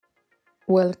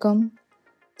Welcome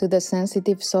to the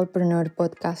Sensitive Soulpreneur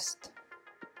podcast.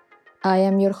 I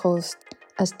am your host,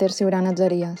 Esther Ciurana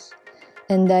Zarias,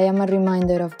 and I am a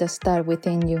reminder of the star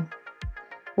within you.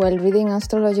 While reading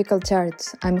astrological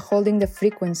charts, I'm holding the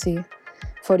frequency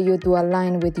for you to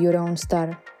align with your own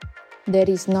star. There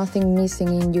is nothing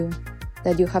missing in you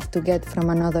that you have to get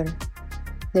from another.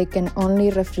 They can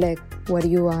only reflect where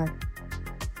you are.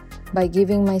 By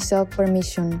giving myself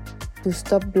permission to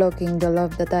stop blocking the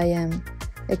love that I am,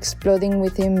 exploding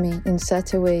within me in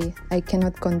such a way I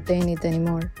cannot contain it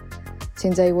anymore,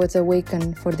 since I was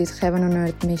awakened for this heaven on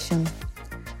earth mission.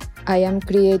 I am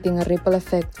creating a ripple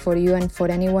effect for you and for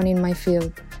anyone in my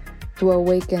field to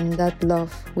awaken that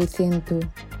love within too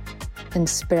and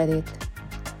spread it.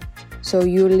 So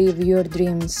you live your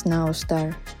dreams now,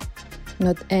 star,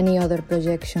 not any other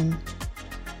projection,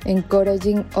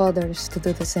 encouraging others to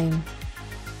do the same.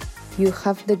 You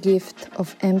have the gift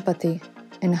of empathy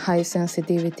and high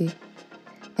sensitivity,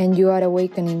 and you are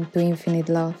awakening to infinite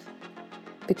love,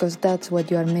 because that's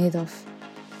what you are made of,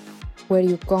 where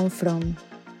you come from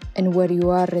and where you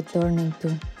are returning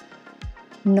to.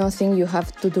 Nothing you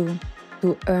have to do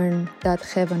to earn that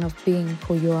heaven of being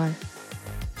who you are,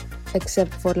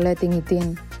 except for letting it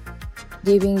in,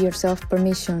 giving yourself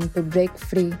permission to break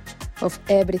free of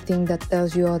everything that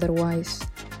tells you otherwise.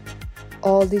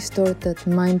 All distorted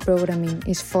mind programming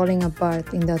is falling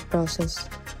apart in that process.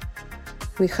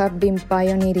 We have been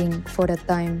pioneering for a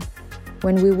time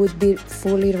when we would be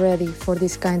fully ready for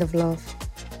this kind of love.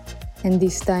 And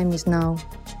this time is now.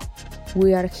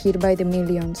 We are here by the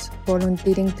millions,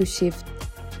 volunteering to shift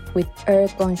with air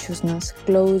consciousness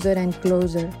closer and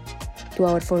closer to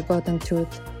our forgotten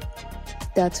truth.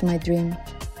 That's my dream.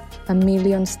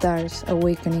 1,000,000 stars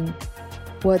awakening.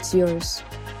 What's yours?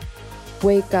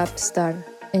 Wake up, star,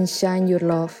 and shine your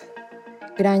love.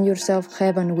 Grant yourself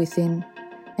heaven within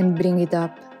and bring it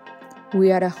up.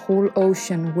 We are a whole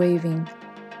ocean waving,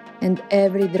 and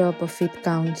every drop of it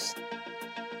counts.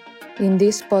 In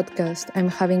this podcast, I'm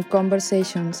having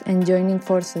conversations and joining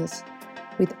forces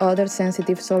with other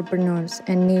sensitive soulpreneurs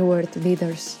and New Earth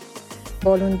leaders,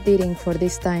 volunteering for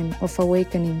this time of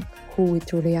awakening who we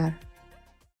truly are.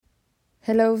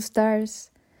 Hello,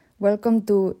 stars. Welcome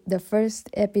to the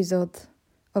first episode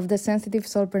of the Sensitive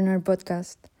Soulpreneur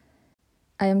podcast.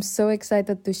 I am so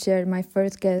excited to share my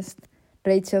first guest,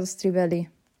 Rachel Strivelli.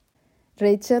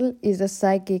 Rachel is a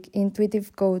psychic,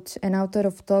 intuitive coach and author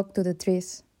of Talk to the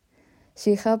Trees.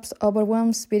 She helps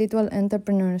overwhelmed spiritual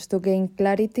entrepreneurs to gain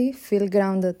clarity, feel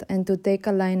grounded, and to take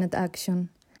aligned action.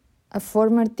 A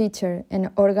former teacher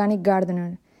and organic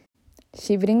gardener,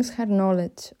 she brings her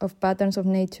knowledge of patterns of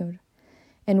nature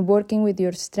and working with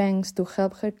your strengths to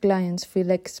help her clients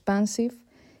feel expansive,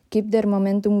 keep their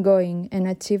momentum going, and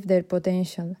achieve their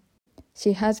potential.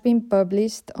 She has been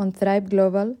published on Thrive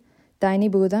Global, Tiny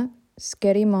Buddha,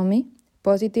 Scary Mommy,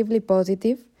 Positively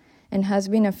Positive, and has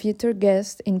been a featured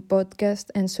guest in podcasts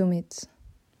and summits.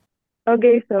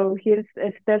 Okay, so here's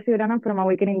Esther Ciurana from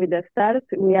Awakening with the Stars.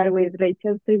 We are with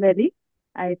Rachel Strivelli.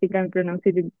 I think I'm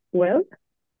pronouncing it well.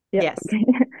 Yeah, Yes. Okay.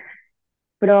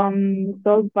 From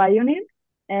Soul Pioneer.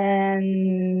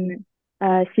 And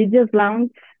she just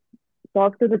launched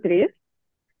Talk to the Trees,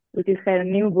 which is her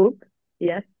new book.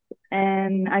 Yes.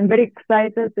 And I'm very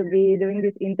excited to be doing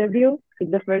this interview.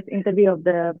 It's the first interview of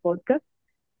the podcast,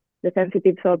 the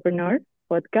Sensitive Soulpreneur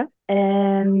podcast.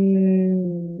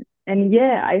 And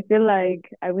yeah, I feel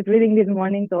like I was reading this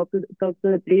morning Talk to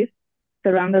the Trees,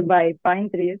 surrounded by pine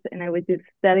trees, and I was just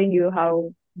telling you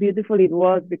how beautiful it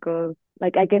was, because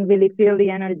like I can really feel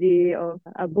the energy of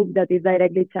a book that is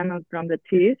directly channeled from the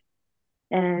trees.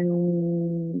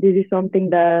 And this is something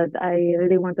that I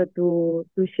really wanted to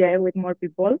share with more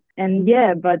people. And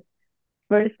yeah, but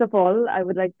first of all, I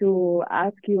would like to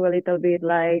ask you a little bit,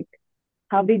 like,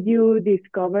 how did you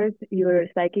discover your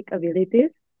psychic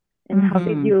abilities, and how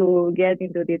did you get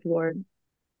into this world?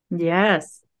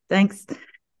 Yes, thanks.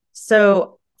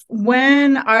 So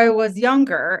when I was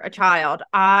younger, a child,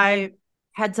 I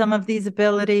had some of these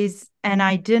abilities, and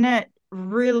I didn't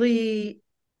really,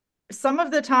 some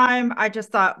of the time I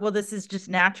just thought, well, this is just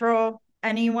natural.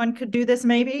 Anyone could do this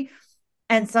maybe.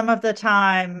 And some of the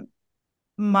time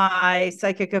my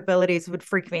psychic abilities would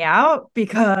freak me out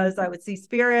because I would see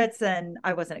spirits and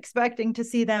I wasn't expecting to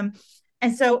see them.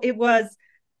 And so it was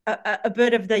a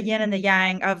bit of the yin and the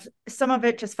yang of some of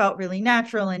it just felt really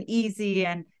natural and easy,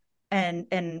 and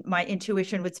my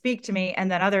intuition would speak to me.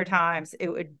 And then other times it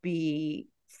would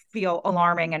feel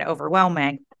alarming and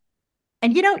overwhelming.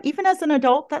 And, even as an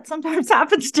adult, that sometimes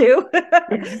happens too.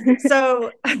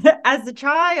 So as a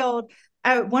child,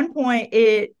 at one point,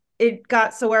 it it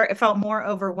got so where it felt more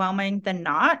overwhelming than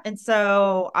not. And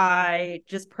so I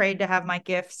just prayed to have my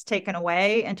gifts taken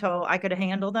away until I could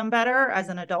handle them better as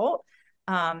an adult.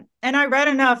 And I read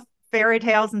enough fairy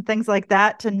tales and things like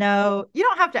that to know you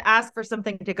don't have to ask for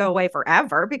something to go away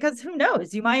forever, because who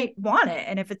knows, you might want it.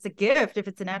 And if it's a gift, if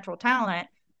it's a natural talent,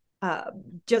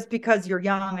 just because you're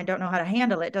young and don't know how to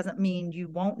handle it doesn't mean you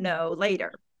won't know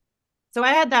later. So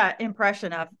I had that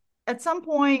impression of at some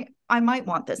point I might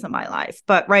want this in my life,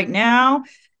 but right now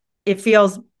it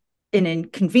feels an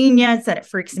inconvenience and it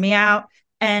freaks me out.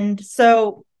 And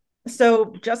so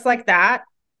just like that,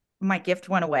 my gift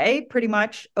went away pretty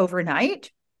much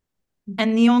overnight.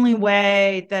 And the only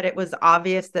way that it was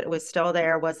obvious that it was still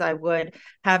there was I would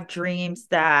have dreams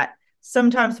that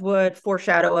sometimes would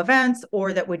foreshadow events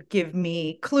or that would give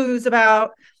me clues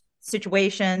about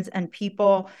situations and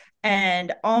people.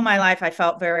 And all my life, I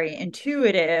felt very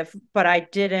intuitive, but I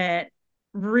didn't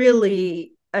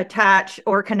really attach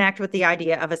or connect with the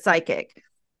idea of a psychic.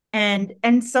 And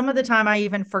some of the time I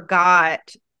even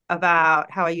forgot about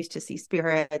how I used to see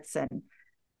spirits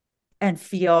and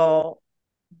feel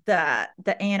that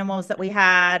the animals that we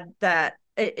had, that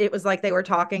it was like they were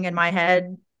talking in my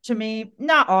head to me,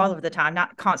 not all of the time,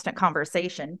 not constant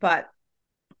conversation, but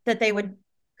that they would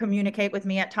communicate with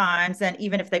me at times. And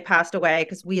even if they passed away,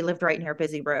 because we lived right near a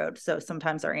busy road, so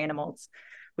sometimes our animals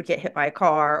would get hit by a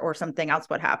car or something else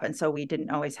would happen. So we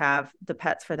didn't always have the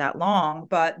pets for that long,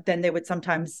 but then they would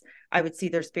sometimes, I would see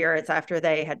their spirits after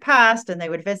they had passed and they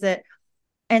would visit.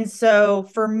 And so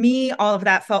for me, all of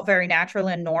that felt very natural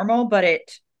and normal, but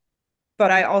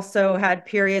I also had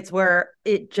periods where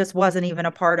it just wasn't even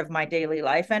a part of my daily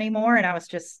life anymore. And I was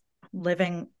just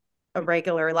living a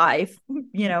regular life,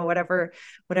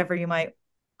 whatever you might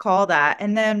call that.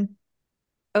 And then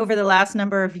over the last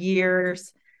number of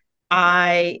years,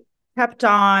 I kept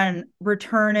on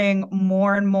returning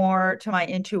more and more to my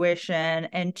intuition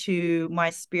and to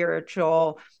my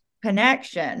spiritual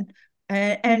connection.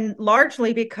 And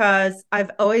largely because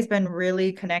I've always been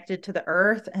really connected to the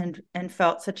earth and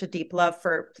felt such a deep love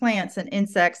for plants and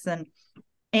insects and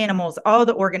animals, all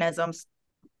the organisms.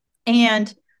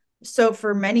 And so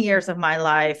for many years of my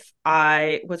life,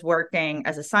 I was working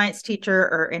as a science teacher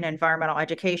or in environmental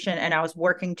education, and I was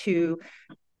working to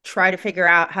try to figure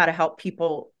out how to help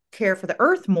people care for the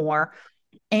earth more.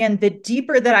 And the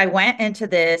deeper that I went into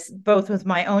this, both with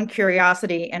my own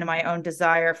curiosity and my own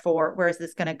desire for where is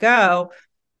this going to go,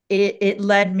 it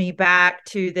led me back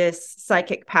to this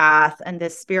psychic path and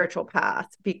this spiritual path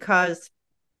because,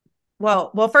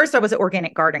 well, first I was an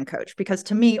organic garden coach, because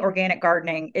to me, organic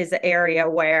gardening is an area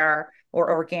where,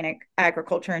 or organic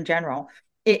agriculture in general,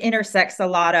 it intersects a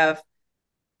lot of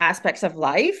aspects of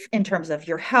life in terms of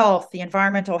your health, the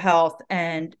environmental health,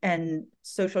 and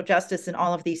social justice and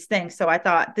all of these things. So I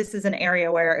thought this is an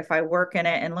area where if I work in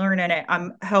it and learn in it,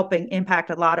 I'm helping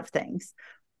impact a lot of things.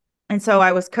 And so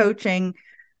I was coaching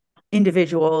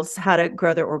individuals how to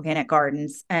grow their organic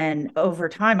gardens. And over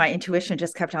time, my intuition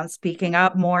just kept on speaking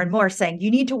up more and more, saying,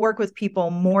 you need to work with people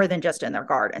more than just in their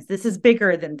gardens. This is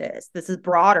bigger than this. This is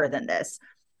broader than this.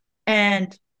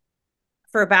 And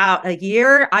for about a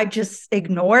year, I just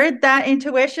ignored that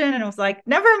intuition and was like,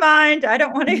 never mind, I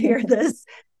don't want to hear this.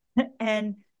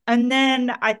 And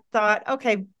then I thought,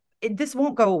 okay, this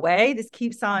won't go away. This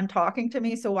keeps on talking to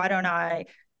me. So why don't I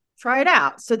try it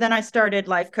out? So then I started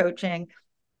life coaching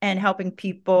and helping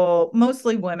people,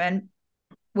 mostly women,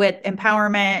 with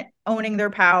empowerment, owning their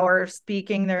power,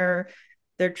 speaking their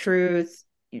truths,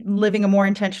 living a more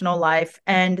intentional life.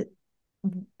 And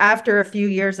after a few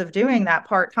years of doing that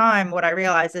part-time, what I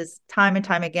realized is time and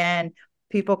time again,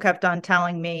 people kept on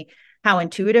telling me how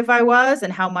intuitive I was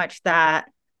and how much that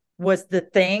was the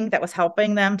thing that was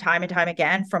helping them time and time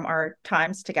again from our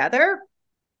times together.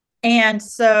 And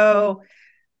so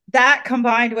that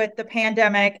combined with the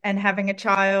pandemic and having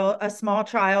a small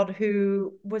child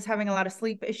who was having a lot of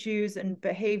sleep issues and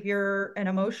behavior and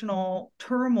emotional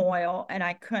turmoil, and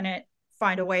I couldn't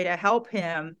find a way to help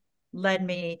him, led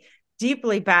me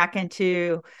deeply back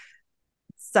into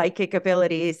psychic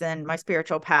abilities and my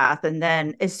spiritual path. And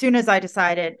then as soon as I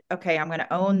decided, okay, I'm going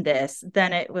to own this,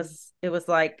 then it was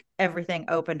like everything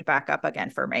opened back up again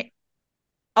for me.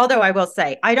 Although I will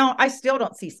say, I still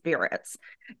don't see spirits.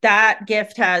 That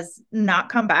gift has not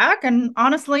come back. And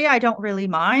honestly, I don't really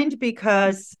mind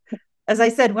because, as I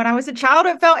said, when I was a child,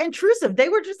 it felt intrusive. They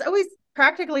were just always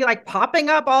practically like popping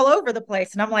up all over the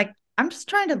place. And I'm like, I'm just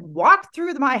trying to walk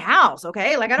through my house.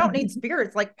 Okay. Like I don't need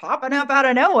spirits like popping up out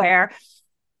of nowhere.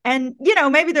 And,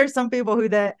 maybe there's some people who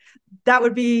that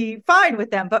would be fine with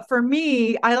them. But for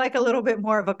me, I like a little bit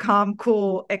more of a calm,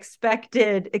 cool,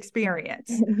 expected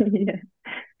experience. Yeah.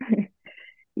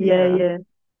 Yeah, Yeah. yeah.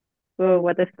 Oh,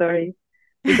 what a story.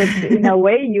 Because in a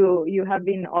way you have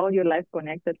been all your life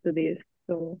connected to this.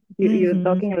 So you're Mm-hmm.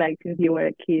 talking like since you were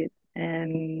a kid,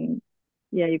 and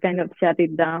yeah, you kind of shut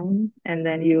it down and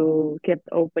then you kept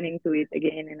opening to it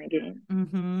again and again.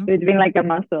 Mm-hmm. So it's been like a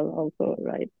muscle also,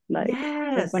 right? Like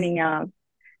Yes. opening up.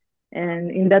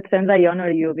 And in that sense I honor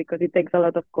you because it takes a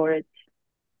lot of courage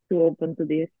to open to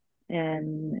this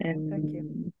and Oh, thank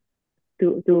you.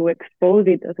 to expose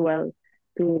it as well,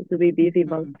 to be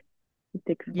visible. Mm. It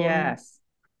takes courage. Yes.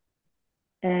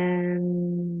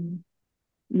 And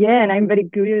yeah, and I'm very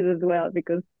curious as well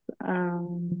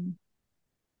um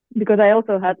because I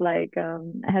also had I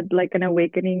had like an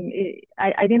awakening.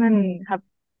 I didn't have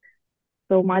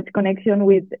so much connection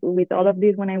with all of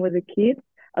this when I was a kid,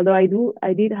 although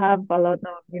I did have a lot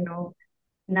of,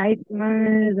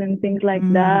 nightmares and things like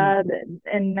Mm. that,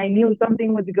 and I knew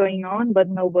something was going on, but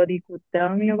nobody could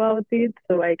tell me about it,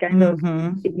 so I kind of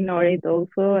Mm-hmm. ignored it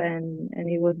also, and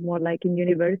it was more like in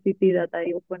university that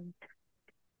I opened.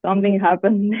 Something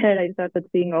happened there. I started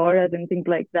seeing auras and things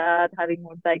like that, having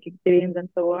more psychic dreams and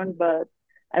so on, but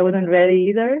I wasn't ready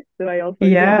either, so I also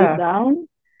shut it Yeah. down.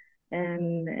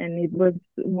 And it was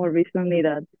more recently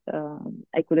that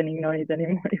I couldn't ignore it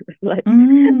anymore. It was like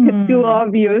too Mm.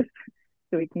 obvious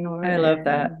to ignore. I love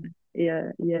that. And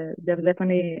yeah, yeah, there's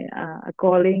definitely a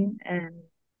calling,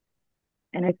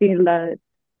 and I feel that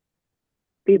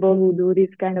people who do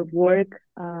this kind of work,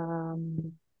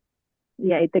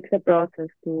 yeah, it takes a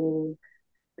process to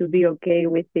be okay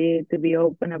with it, to be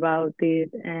open about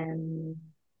it, and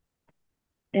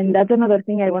that's another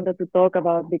thing I wanted to talk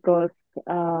about because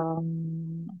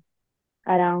um,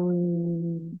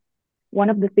 around one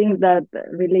of the things that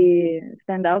really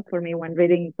stand out for me when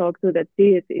reading Talk to the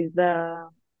Teeth is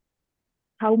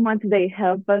how much they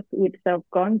help us with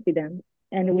self-confidence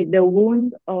and with the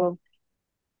wound of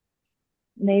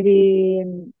maybe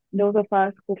those of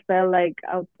us who felt like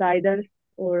outsiders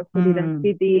or who didn't Mm.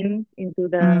 fit in into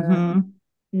the Mm-hmm.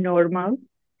 normal.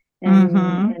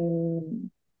 Mm-hmm.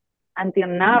 And until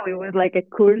now it was like a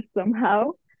curse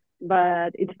somehow,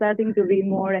 but it's starting to be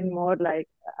more and more like,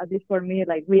 at least for me,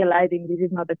 like realizing this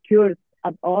is not a curse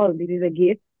at all, this is a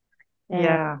gift.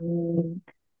 Yeah. And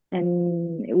and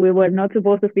we were not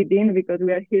supposed to fit in because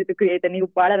we are here to create a new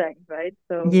paradigm, right?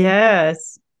 So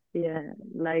Yes. yeah,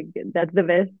 like that's the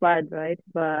best part, right?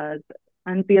 But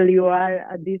until you are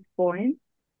at this point,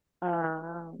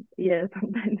 yeah,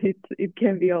 sometimes it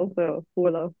can be also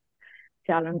full of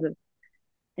challenges.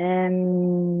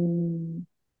 And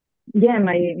yeah,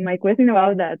 my question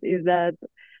about that is that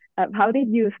how did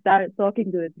you start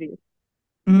talking to the trees?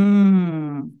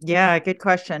 Yeah, good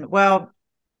question. Well,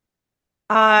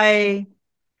 I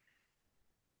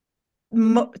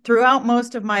throughout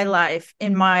most of my life,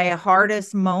 in my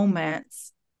hardest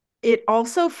moments, it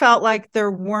also felt like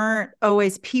there weren't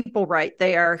always people right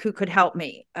there who could help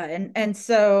me. And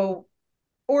so,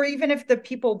 or even if the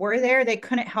people were there, they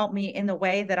couldn't help me in the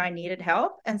way that I needed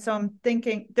help. And so I'm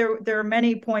thinking there are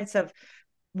many points of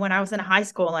when I was in high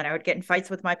school and I would get in fights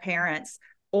with my parents,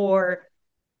 or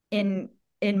in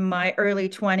my early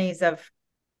 20s of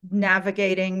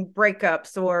navigating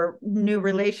breakups or new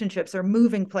relationships or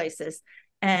moving places.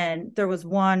 And there was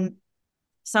one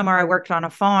summer I worked on a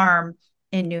farm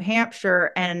in New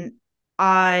Hampshire, and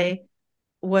I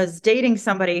was dating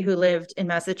somebody who lived in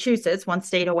Massachusetts, one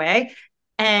state away.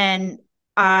 And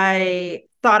I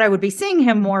thought I would be seeing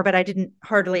him more, but I didn't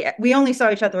hardly, we only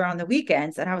saw each other on the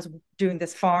weekends. And I was doing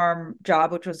this farm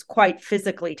job, which was quite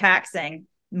physically taxing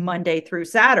Monday through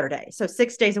Saturday. So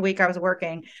 6 days a week I was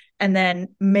working. And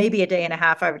then maybe a day and a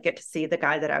half, I would get to see the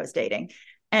guy that I was dating.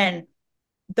 And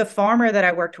the farmer that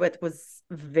I worked with was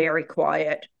very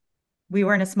quiet. We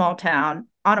were in a small town.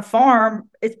 On a farm,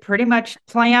 it's pretty much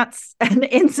plants and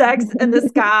insects and the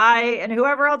sky and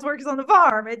whoever else works on the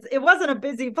farm. It wasn't a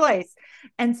busy place.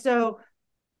 And so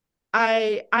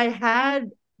I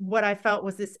had what I felt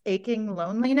was this aching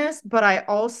loneliness, but I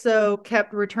also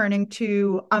kept returning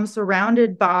to I'm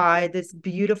surrounded by this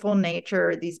beautiful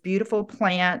nature, these beautiful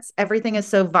plants. Everything is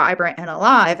so vibrant and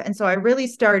alive. And so I really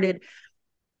started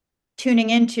tuning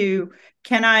into,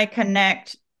 can I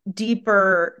connect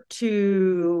deeper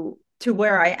to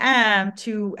where I am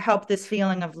to help this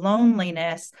feeling of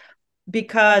loneliness?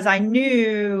 Because I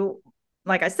knew,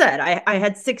 like I said, I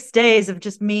had 6 days of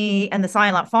just me and the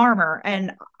silent farmer,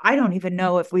 and I don't even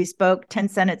know if we spoke 10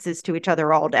 sentences to each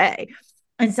other all day.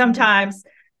 And sometimes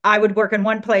I would work in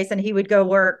one place and he would go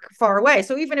work far away.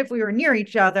 So even if we were near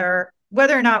each other,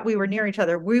 whether or not we were near each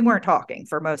other, we weren't talking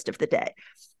for most of the day.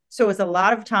 So it was a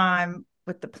lot of time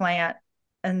with the plant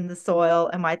and the soil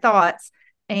and my thoughts.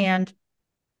 And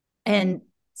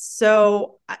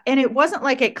so, and it wasn't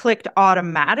like it clicked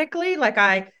automatically. Like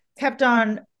I kept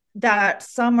on that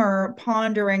summer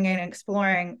pondering and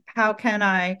exploring, how can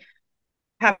I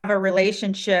have a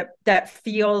relationship that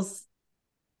feels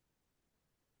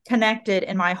connected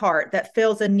in my heart, that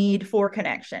feels a need for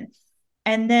connection.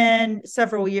 And then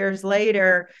several years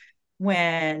later,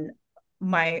 when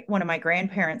one of my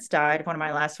grandparents died, one of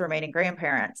my last remaining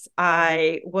grandparents,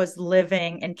 I was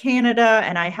living in Canada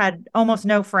and I had almost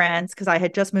no friends because I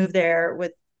had just moved there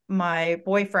with my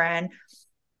boyfriend,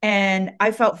 and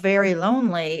I felt very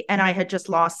lonely, and I had just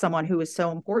lost someone who was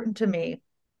so important to me.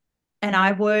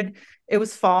 And it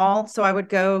was fall, so I would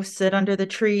go sit under the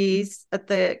trees at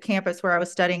the campus where I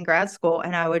was studying grad school,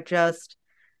 and I would just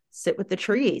sit with the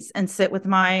trees and sit with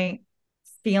my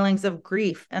feelings of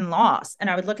grief and loss. And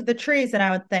I would look at the trees and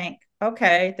I would think,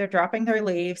 okay, they're dropping their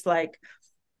leaves. Like,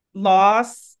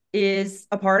 loss is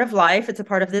a part of life. It's a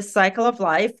part of this cycle of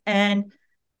life. And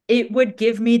it would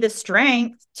give me the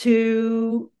strength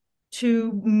to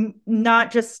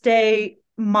not just stay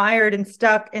mired and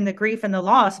stuck in the grief and the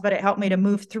loss, but it helped me to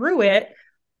move through it.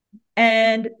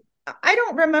 And I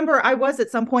don't remember, I was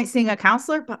at some point seeing a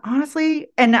counselor, but honestly,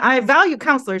 and I value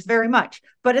counselors very much,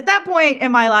 but at that point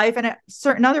in my life and at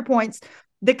certain other points,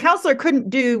 the counselor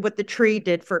couldn't do what the tree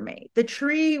did for me. The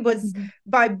tree was,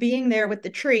 by being there with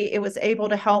the tree, it was able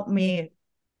to help me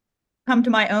come to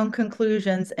my own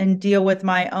conclusions and deal with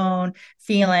my own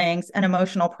feelings and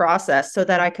emotional process so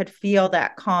that I could feel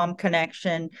that calm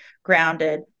connection,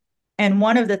 grounded. And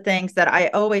one of the things that I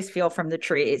always feel from the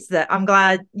trees that I'm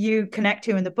glad you connect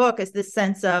to in the book is this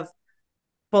sense of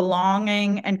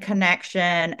belonging and connection,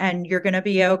 and you're going to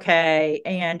be okay.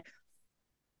 And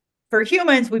for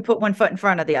humans, we put one foot in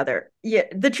front of the other. Yeah,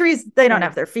 the trees, they don't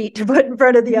have their feet to put in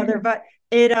front of the other, but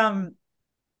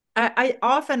I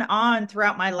off and on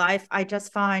throughout my life, I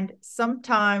just find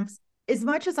sometimes, as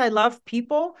much as I love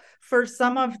people, for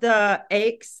some of the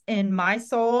aches in my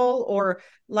soul or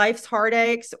life's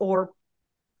heartaches or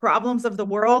problems of the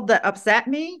world that upset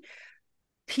me,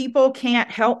 people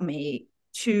can't help me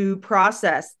to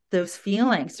process those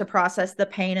feelings, to process the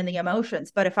pain and the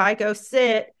emotions. But if I go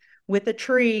sit with a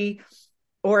tree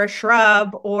or a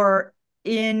shrub or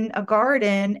in a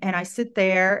garden and I sit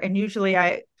there, and usually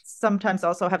I sometimes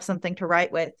also have something to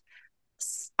write with,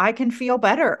 I can feel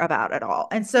better about it all.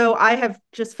 And so I have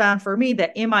just found for me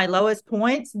that in my lowest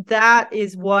points, that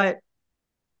is what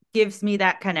gives me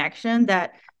that connection,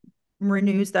 that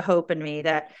renews the hope in me,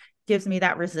 that gives me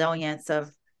that resilience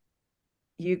of,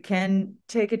 you can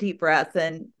take a deep breath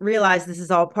and realize this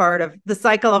is all part of the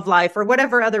cycle of life, or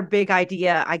whatever other big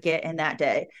idea I get in that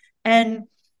day. And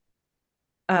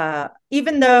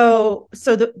even though,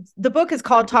 so the book is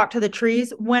called Talk to the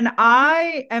Trees, when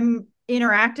I am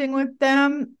interacting with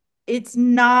them, it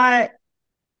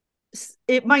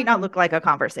might not look like a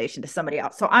conversation to somebody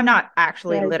else. So I'm not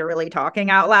actually literally talking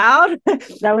out loud.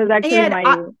 That was actually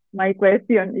my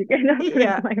question. You kind of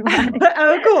read my mind.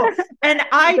 Oh, cool. And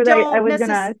I was going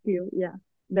to ask you,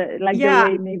 the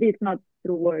way, maybe it's not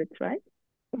through words, right?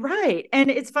 Right.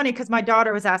 And it's funny because my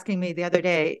daughter was asking me the other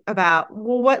day about,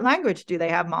 well, what language do they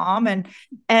have, Mom?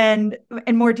 And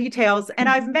more details. And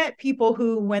I've met people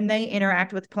who, when they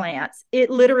interact with plants, it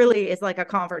literally is like a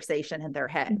conversation in their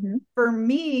head. For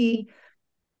me,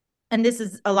 and this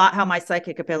is a lot how my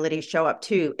psychic abilities show up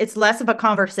too, it's less of a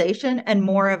conversation and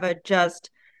more of a just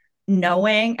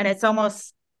knowing. And it's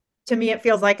almost, to me, it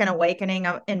feels like an awakening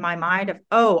in my mind of,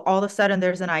 oh, all of a sudden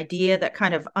there's an idea that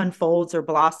kind of unfolds or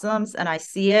blossoms, and I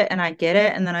see it and I get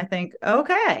it. And then I think,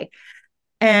 okay.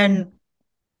 And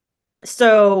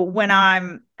so when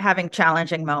I'm having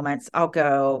challenging moments, I'll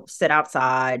go sit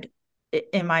outside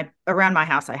around my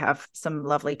house. I have some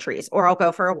lovely trees, or I'll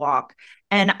go for a walk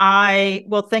and I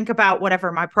will think about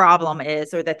whatever my problem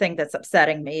is or the thing that's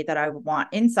upsetting me that I want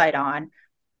insight on.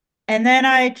 And then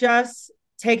I just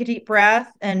take a deep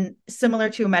breath, and similar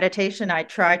to meditation, I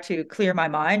try to clear my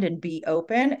mind and be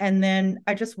open. And then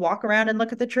I just walk around and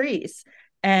look at the trees.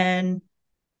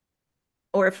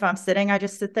 Or if I'm sitting, I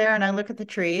just sit there and I look at the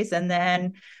trees. And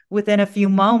then within a few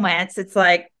moments, it's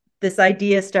like this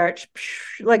idea starts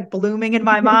like blooming in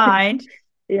my mind.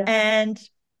 And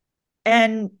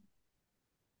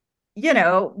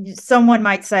someone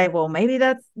might say, well, maybe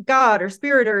that's God or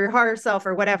spirit or your higher self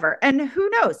or whatever. And who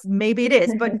knows, maybe it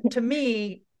is. But to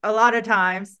me, a lot of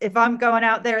times, if I'm going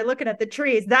out there looking at the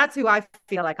trees, that's who I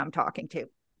feel like I'm talking to.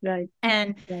 Right.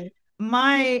 And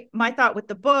my thought with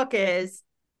the book is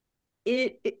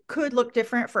it could look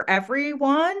different for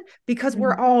everyone because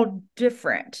we're all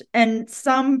different. And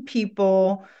some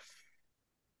people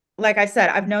like I said,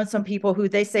 I've known some people who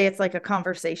they say it's like a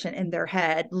conversation in their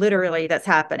head, literally, that's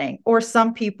happening. Or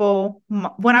some people,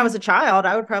 when I was a child,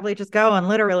 I would probably just go and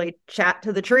literally chat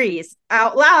to the trees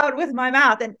out loud with my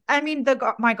mouth. And I mean,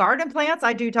 my garden plants,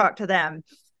 I do talk to them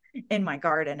in my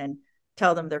garden and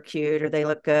tell them they're cute or they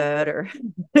look good or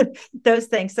those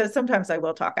things. So sometimes I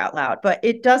will talk out loud, but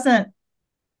it doesn't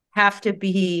have to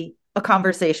be a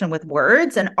conversation with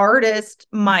words. An artist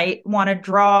might want to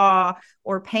draw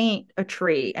or paint a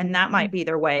tree, and that might be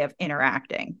their way of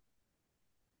interacting.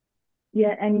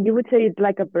 Yeah, and you would say it's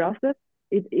like a process.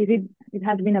 It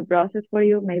has been a process for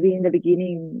you. Maybe in the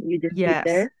beginning you just sit Yes.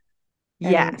 there,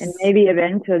 and Yes. maybe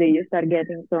eventually you start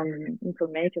getting some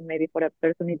information. Maybe for a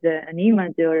person it's an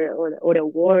image or a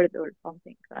word or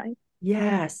something, right?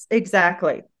 Yes,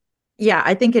 exactly. Yeah,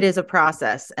 I think it is a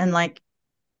process. And like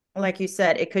you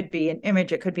said, it could be an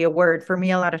image, it could be a word. For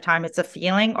me, a lot of time it's a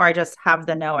feeling, or I just have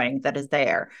the knowing that is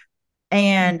there.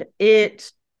 And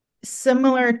it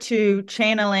similar to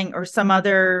channeling or some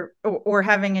other or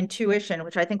having intuition,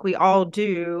 which I think we all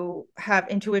do have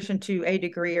intuition to a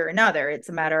degree or another. It's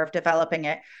a matter of developing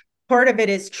it. Part of it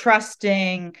is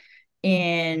trusting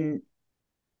in,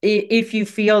 if you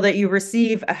feel that you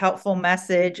receive a helpful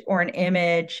message or an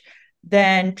image,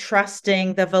 then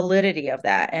trusting the validity of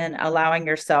that and allowing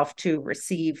yourself to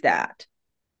receive that.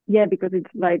 Yeah, because it's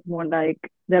like more like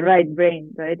the right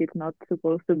brain, right? It's not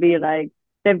supposed to be like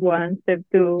step one, step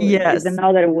two. It's Yes.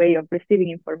 another way of receiving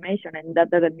information, and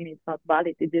that doesn't mean it's not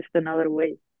valid. It's just another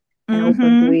way and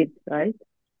open to Mm-hmm. it, right?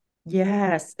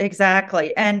 Yes,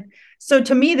 exactly. And so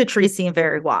to me, the trees seem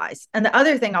very wise. And the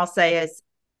other thing I'll say is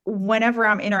whenever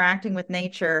I'm interacting with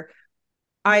nature,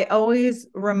 I always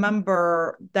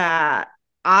remember that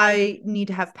I need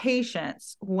to have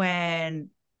patience when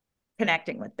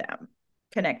connecting with them,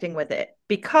 connecting with it,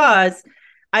 because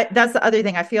that's the other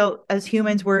thing. I feel as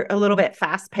humans, we're a little bit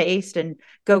fast paced and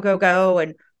go, go, go,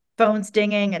 and phones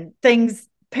dinging and things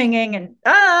pinging and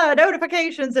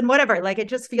notifications and whatever. Like it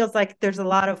just feels like there's a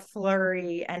lot of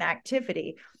flurry and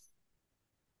activity.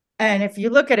 And if you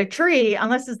look at a tree,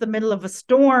 unless it's the middle of a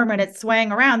storm and it's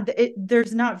swaying around,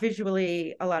 there's not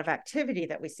visually a lot of activity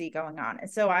that we see going on.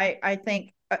 And so I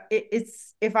think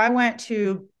it's, if I went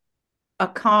to a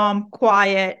calm,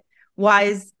 quiet,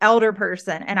 wise elder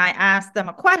person and I ask them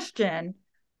a question,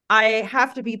 I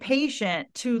have to be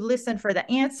patient to listen for the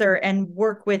answer and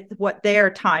work with what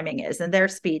their timing is and their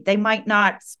speed. They might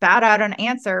not spat out an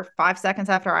answer 5 seconds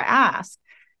after I ask.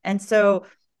 And so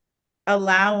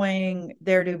allowing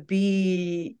there to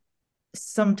be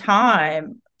some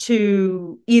time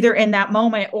to either in that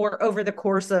moment or over the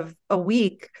course of a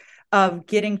week of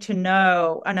getting to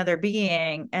know another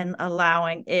being and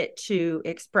allowing it to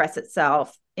express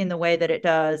itself in the way that it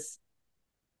does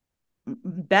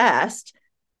best.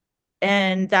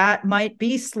 And that might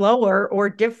be slower or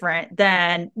different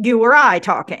than you or I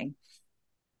talking.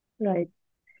 Right.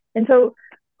 And so,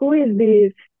 who is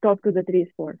this Talk to the Trees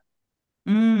for?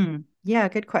 Yeah,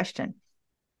 good question.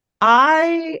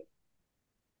 I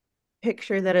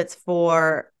picture that it's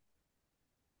for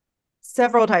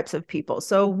several types of people.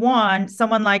 So one,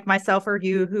 someone like myself or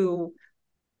you who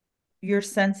you're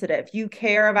sensitive, you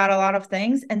care about a lot of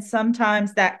things. And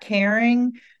sometimes that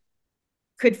caring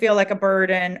could feel like a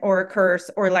burden or a curse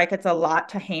or like it's a lot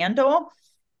to handle.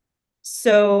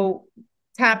 So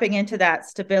tapping into that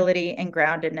stability and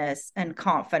groundedness and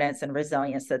confidence and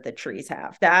resilience that the trees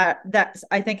have, that's,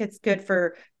 I think it's good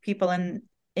for people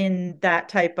in that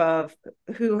type of,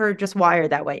 who are just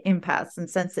wired that way, empaths and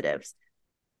sensitives.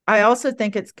 I also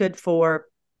think it's good for,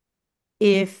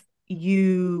 if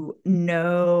you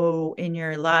know in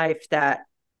your life that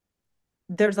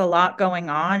there's a lot going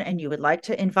on and you would like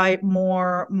to invite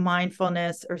more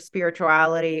mindfulness or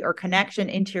spirituality or connection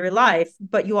into your life,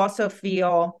 but you also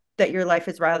feel that your life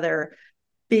is rather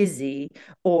busy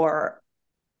or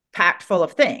packed full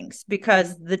of things,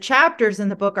 because the chapters in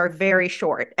the book are very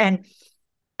short. And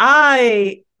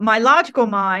my logical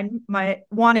mind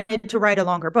wanted to write a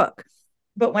longer book.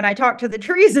 But when I talked to the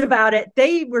trees about it,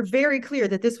 they were very clear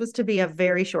that this was to be a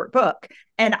very short book.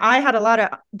 And I had a lot of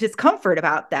discomfort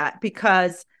about that,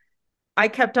 because I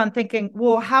kept on thinking,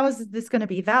 well, how is this going to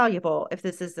be valuable if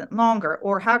this isn't longer?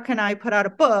 Or how can I put out a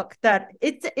book that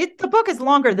the book is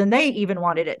longer than they even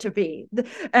wanted it to be?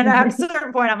 And at a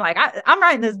certain point, I'm like, I'm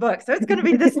writing this book, so it's going to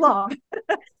be this long.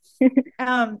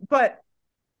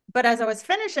 But as I was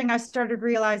finishing, I started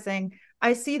realizing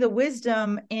I see the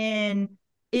wisdom in,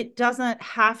 it doesn't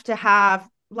have to have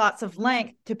lots of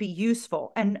length to be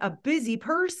useful. And a busy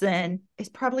person is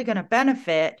probably going to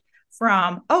benefit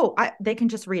from, they can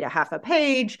just read a half a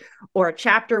page or a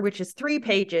chapter, which is 3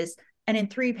 pages. And in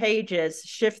 3 pages,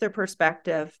 shift their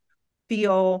perspective,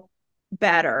 feel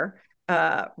better,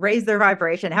 raise their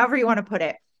vibration, however you want to put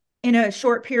it, in a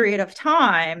short period of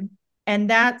time. And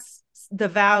that's the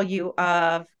value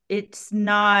of it's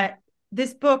not,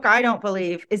 this book, I don't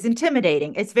believe, is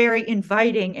intimidating. It's very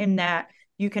inviting in that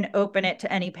you can open it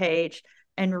to any page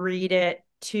and read it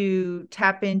to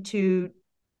tap into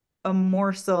a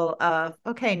morsel of,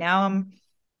 okay, now I'm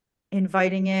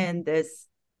inviting in this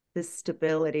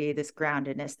stability, this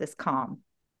groundedness, this calm.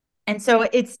 And so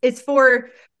it's for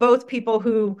both people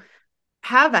who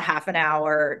have a half an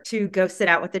hour to go sit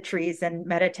out with the trees and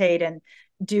meditate and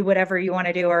do whatever you want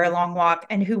to do, or a long walk,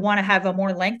 and who want to have a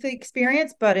more lengthy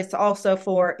experience. But it's also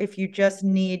for if you just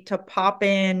need to pop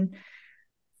in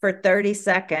for 30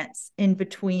 seconds in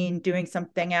between doing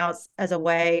something else, as a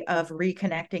way of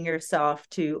reconnecting yourself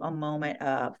to a moment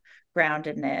of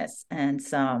groundedness and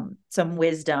some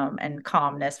wisdom and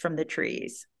calmness from the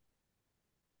trees.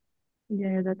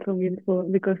 Yeah, that's so beautiful,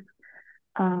 because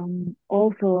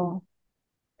also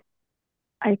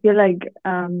I feel like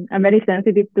I'm very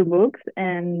sensitive to books,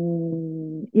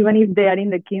 and even if they are in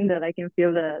the Kindle, I can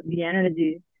feel the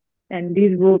energy. And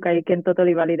this book, I can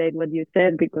totally validate what you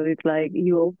said, because it's like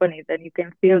you open it and you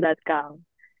can feel that calm.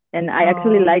 And I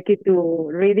actually like it to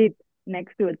read it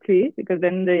next to a tree, because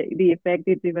then the effect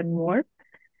is even more.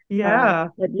 Yeah.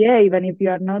 But yeah, even if you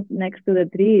are not next to the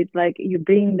tree, it's like you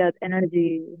bring that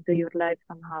energy into your life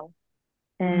somehow.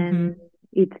 And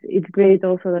it's great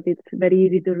also that it's very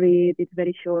easy to read, it's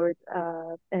very short,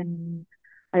 and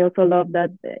I also love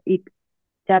that each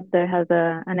chapter has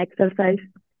an exercise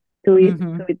to it,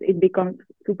 so it becomes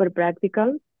super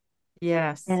practical.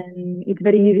 Yes. And it's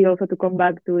very easy also to come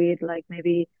back to it, like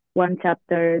maybe one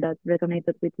chapter that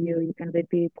resonated with you can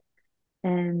repeat.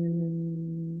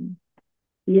 And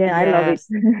yeah, I love it.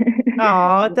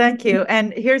 Oh, thank you.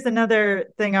 And here's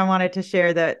another thing I wanted to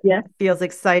share that feels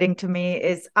exciting to me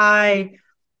is I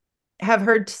have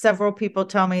heard several people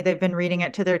tell me they've been reading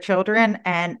it to their children,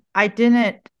 and I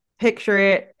didn't picture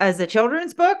it as a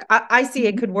children's book. I see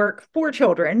it could work for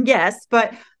children, yes,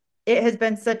 but it has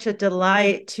been such a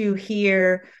delight to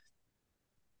hear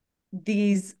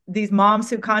these moms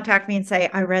who contact me and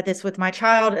say, I read this with my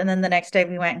child, and then the next day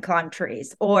we went and climbed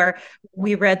trees, or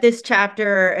we read this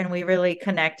chapter and we really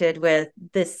connected with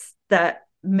this, that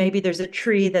maybe there's a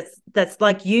tree that's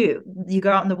like you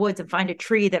go out in the woods and find a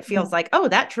tree that feels like, oh,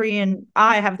 that tree and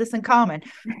I have this in common.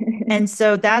 And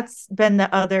so that's been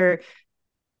the other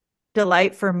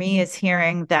delight for me, is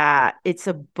hearing that it's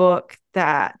a book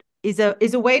that is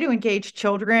a way to engage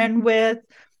children with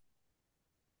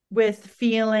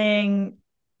feeling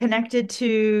connected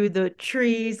to the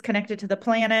trees, connected to the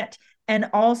planet, and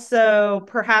also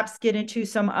perhaps get into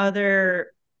some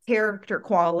other character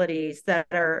qualities that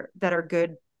are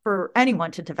good for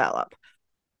anyone to develop.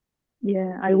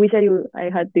 Yeah, I wish I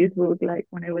had this book like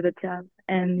when I was a child,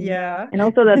 and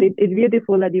also that it's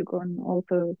beautiful that you can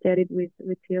also share it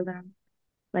with children,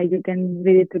 like you can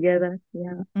read it together.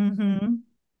 Yeah.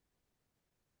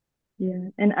 Yeah.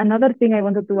 And another thing I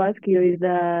wanted to ask you is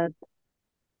that,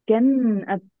 can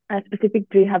a specific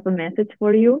tree have a message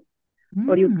for you,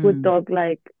 or you could talk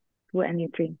like to any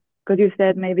tree? Because you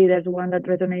said maybe there's one that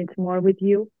resonates more with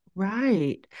you.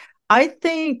 Right. I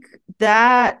think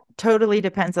that totally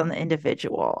depends on the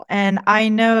individual. And I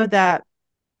know that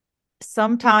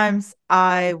sometimes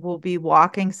I will be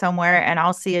walking somewhere and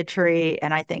I'll see a tree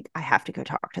and I think I have to go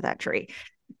talk to that tree.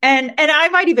 And I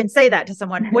might even say that to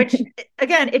someone, which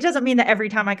again, it doesn't mean that every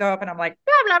time I go up and I'm like,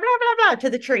 blah, blah, blah, blah, blah, to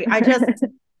the tree. I just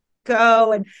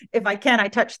go, and if I can, I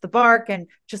touch the bark and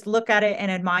just look at it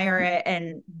and admire it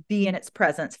and be in its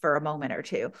presence for a moment or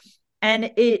two.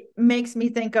 And it makes me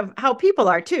think of how people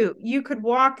are too. You could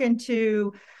walk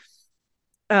into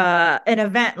an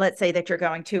event, let's say, that you're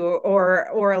going to,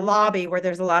 or a lobby where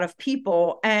there's a lot of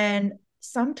people, and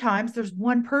sometimes there's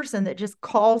one person that just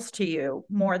calls to you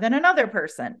more than another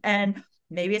person. And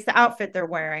maybe it's the outfit they're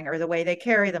wearing or the way they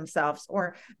carry themselves,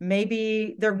 or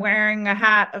maybe they're wearing a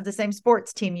hat of the same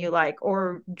sports team you like,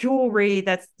 or jewelry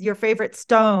that's your favorite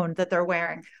stone that they're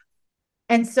wearing.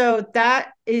 And so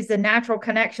that is a natural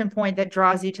connection point that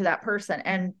draws you to that person.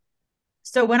 And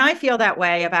so when I feel that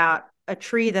way about a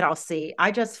tree that I'll see,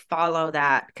 I just follow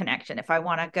that connection. If I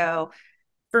want to go,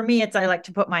 for me, I like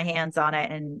to put my hands on it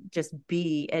and just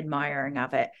be admiring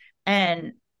of it.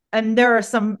 And there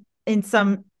are in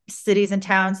some cities and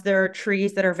towns, there are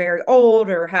trees that are very old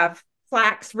or have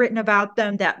plaques written about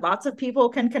them that lots of people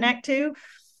can connect to.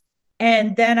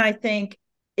 And then I think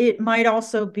it might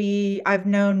also be, I've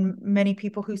known many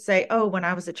people who say, oh, when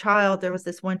I was a child, there was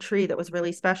this one tree that was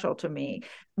really special to me.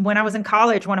 When I was in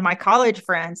college, one of my college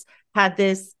friends had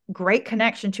this great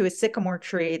connection to a sycamore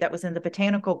tree that was in the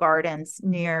botanical gardens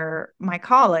near my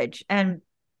college. And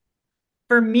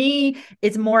for me,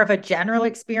 it's more of a general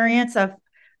experience of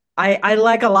I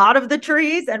like a lot of the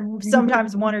trees, and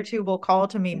sometimes one or two will call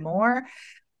to me more.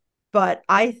 But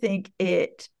I think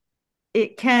it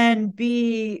can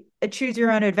be a choose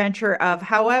your own adventure of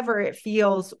however it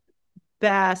feels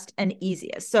best and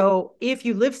easiest. So if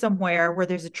you live somewhere where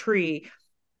there's a tree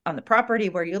on the property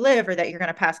where you live or that you're going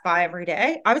to pass by every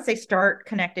day, I would say start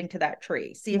connecting to that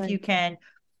tree. See if you can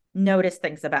notice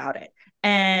things about it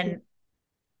and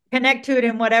connect to it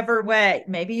in whatever way.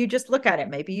 Maybe you just look at it.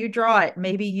 Maybe you draw it.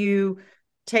 Maybe you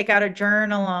take out a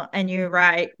journal and you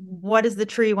write, what does the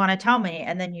tree want to tell me?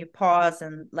 And then you pause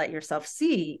and let yourself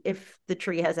see if the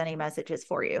tree has any messages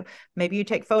for you. Maybe you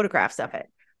take photographs of it.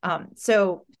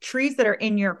 So trees that are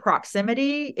in your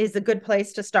proximity is a good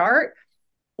place to start.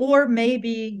 Or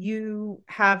maybe you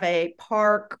have a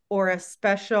park or a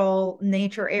special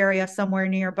nature area somewhere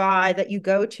nearby that you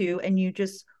go to and you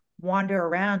just wander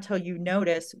around till you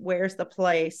notice where's the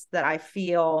place that I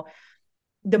feel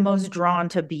the most drawn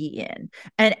to be in.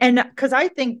 And because I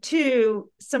think too,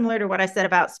 similar to what I said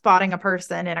about spotting a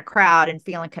person in a crowd and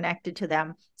feeling connected to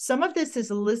them, some of this is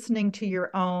listening to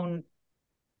your own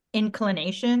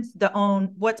inclinations,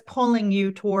 what's pulling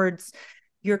you towards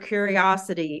your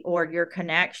curiosity or your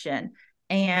connection.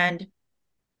 And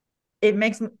it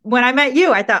makes me, when I met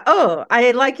you, I thought, oh,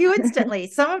 I like you instantly.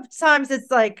 Sometimes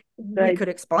it's like, we could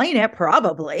explain it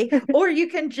probably, or you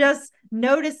can just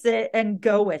notice it and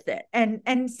go with it.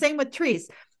 And same with trees,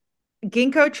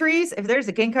 ginkgo trees. If there's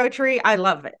a ginkgo tree, I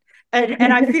love it.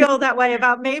 And I feel that way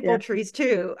about maple trees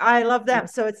too. I love them.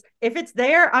 So if it's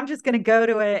there, I'm just going to go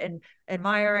to it and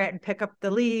admire it and pick up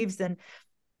the leaves.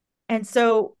 And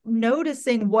so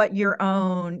noticing what your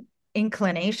own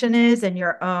inclination is and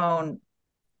your own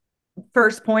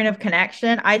first point of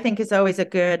connection, I think is always a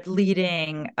good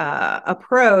leading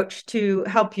approach to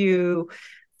help you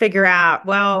figure out,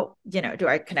 well, do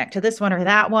I connect to this one or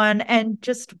that one? And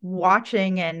just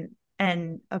watching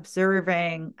and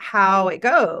observing how it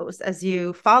goes as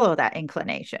you follow that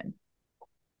inclination.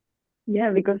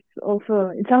 Yeah, because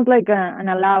also it sounds like an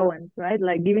allowance, right?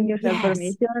 Like giving yourself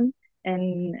permission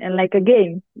and like a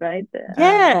game, right?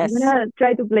 Yes. I'm gonna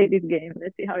try to play this game.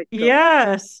 Let's see how it goes.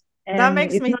 Yes. And that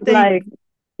makes me think.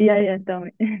 Tell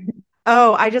me.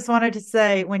 Oh, I just wanted to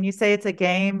say, when you say it's a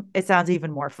game, it sounds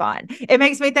even more fun. It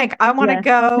makes me think I want to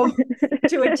go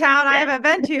to a town I haven't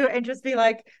been to and just be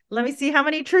like, let me see how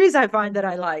many trees I find that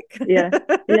I like. Yeah.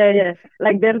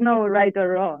 Like there's no right or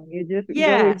wrong. You just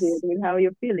go with it, with how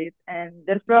you feel it. And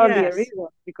there's probably a reason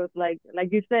because like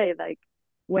you say, like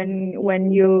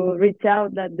when you reach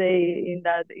out that day in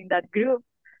that group,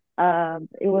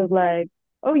 it was like,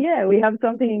 oh yeah, we have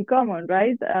something in common,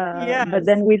 right? But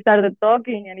then we started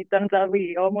talking and it turns out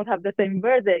we almost have the same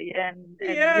birthday and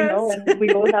and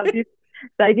we all have these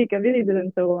psychic abilities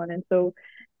and so on. And so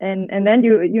and then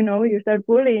you start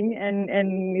pulling and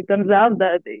it turns out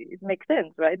that it makes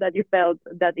sense, right? That you felt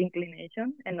that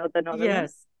inclination and not another one.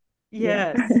 Yes.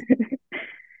 Yeah.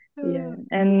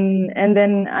 And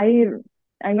then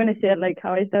I'm gonna share like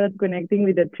how I started connecting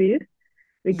with the trees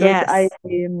because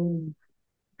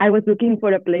I was looking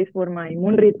for a place for my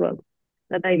moon ritual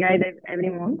that I guided every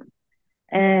month.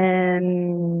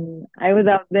 And I was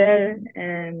out there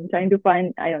and trying to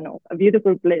find, I don't know, a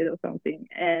beautiful place or something.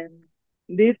 And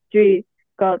this tree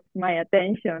caught my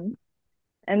attention.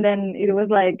 And then it was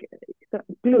like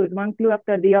clues, one clue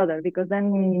after the other, because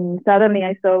then suddenly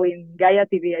I saw in Gaia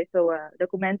TV, I saw a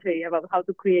documentary about how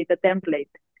to create a template.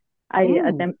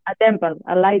 A temple,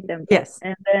 a light temple. Yes.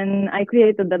 And then I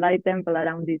created the light temple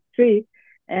around this tree.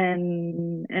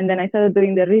 And then I started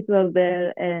doing the rituals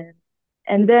there.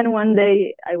 And then one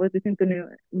day I was listening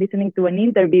to an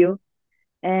interview,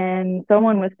 and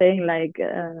someone was saying like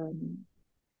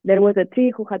there was a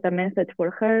tree who had a message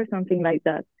for her, something like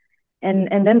that. And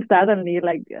then suddenly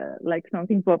like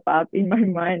something popped up in my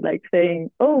mind, like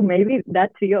saying, oh, maybe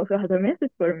that tree also has a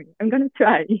message for me. I'm gonna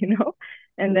try,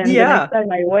 And then the next time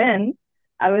I went,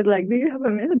 I was like, do you have a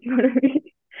message for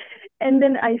me? And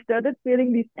then I started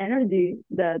feeling this energy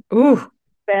that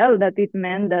felt that it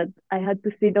meant that I had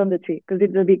to sit on the tree because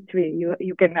it's a big tree.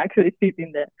 You can actually sit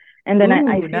in there. And then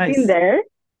I sit in there,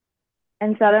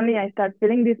 and suddenly I start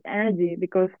feeling this energy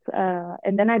because,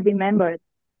 and then I remembered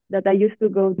that I used to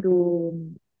go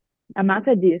to a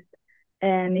massagist,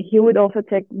 and he would also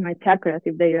check my chakras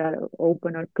if they are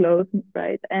open or closed,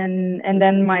 right? And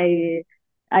then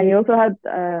I also had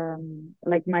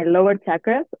like my lower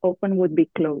chakras open would be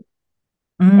closed.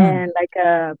 And like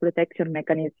a protection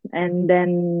mechanism. And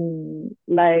then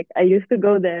like I used to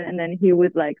go there and then he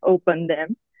would like open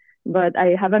them. but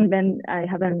I haven't been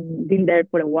there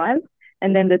for a while.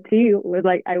 And then the tree was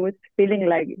like, I was feeling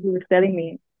like he was telling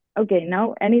me, okay,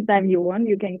 now anytime you want,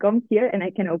 you can come here and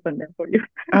I can open them for you.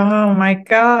 Oh my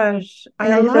gosh.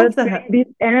 And I I love started that. feeling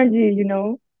this energy,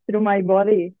 through my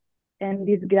body and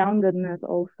this groundedness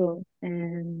also.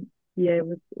 And yeah, it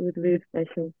was really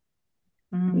special.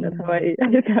 And that's how Mm.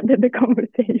 I started the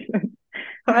conversation.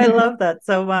 I love that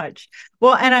so much.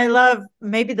 Well, and I love,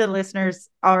 maybe the listeners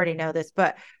already know this,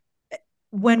 but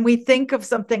when we think of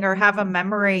something or have a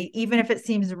memory, even if it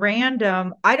seems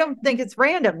random, I don't think it's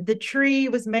random. The tree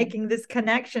was making this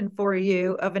connection for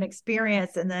you of an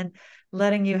experience and then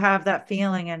letting you have that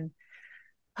feeling. And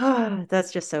oh,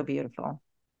 that's just so beautiful.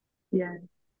 Yeah,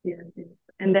 yeah, yeah.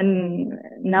 And then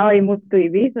now I moved to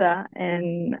Ibiza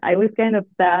and I was kind of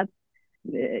sad.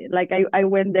 Like I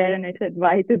went there and I said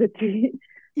bye to the tree.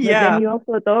 But then Yeah. you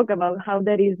also talk about how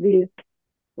there is this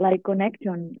like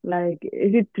connection. Like,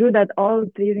 is it true that all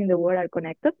trees in the world are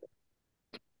connected?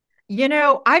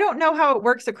 I don't know how it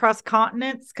works across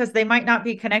continents because they might not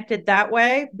be connected that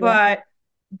way, Yeah, but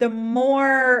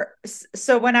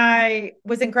so when I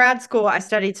was in grad school, I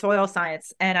studied soil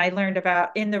science and I learned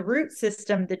about in the root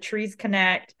system, the trees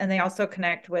connect and they also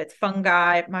connect with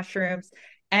fungi, mushrooms,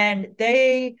 and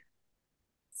they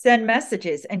send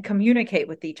messages and communicate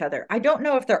with each other. I don't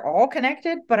know if they're all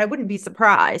connected, but I wouldn't be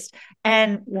surprised.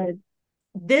 And right.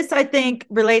 this, I think,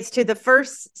 relates to the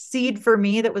first seed for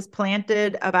me that was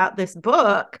planted about this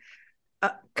book.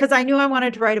 Because I knew I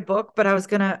wanted to write a book, but I was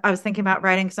thinking about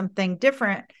writing something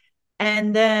different.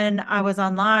 And then I was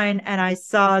online and I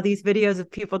saw these videos of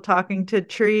people talking to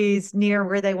trees near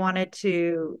where they wanted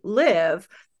to live.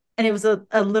 And it was a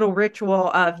little ritual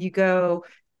of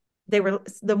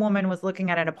the woman was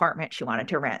looking at an apartment she wanted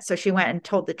to rent. So she went and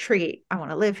told the tree, I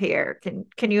want to live here.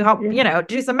 Can you help, Yeah.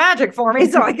 do some magic for me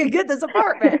so I can get this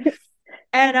apartment?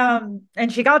 And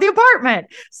she got the apartment.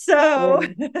 So Well,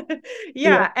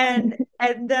 yeah, yeah.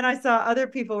 And then I saw other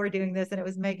people were doing this and it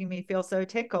was making me feel so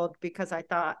tickled because I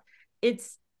thought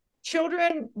it's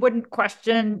children wouldn't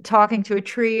question talking to a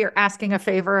tree or asking a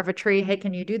favor of a tree. Hey,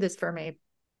 can you do this for me?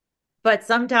 But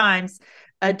sometimes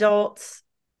adults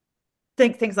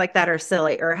think things like that are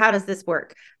silly or how does this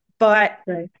work? But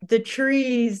right. the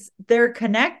trees, they're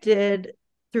connected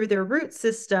through their root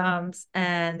systems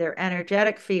and their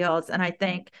energetic fields. And I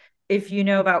think if you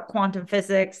know about quantum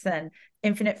physics and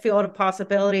infinite field of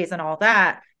possibilities and all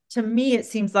that, to me, it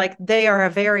seems like they are a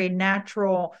very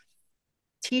natural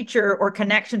teacher or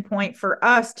connection point for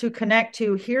us to connect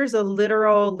to. Here's a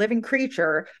literal living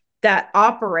creature that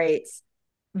operates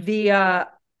via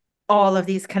all of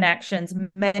these connections,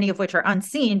 many of which are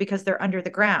unseen because they're under the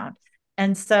ground.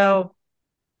 And so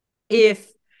if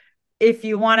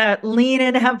you want to lean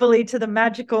in heavily to the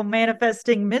magical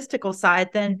manifesting mystical side,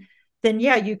 then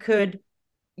yeah, you could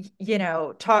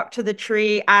talk to the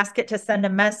tree, ask it to send a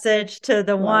message to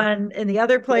the Wow. one in the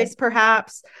other Yeah. place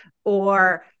perhaps,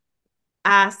 or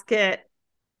ask it.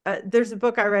 There's a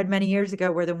book I read many years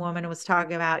ago where the woman was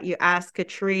talking about you ask a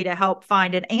tree to help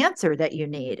find an answer that you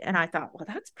need. And I thought, well,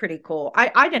 that's pretty cool. I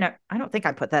don't think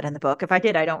I put that in the book. If I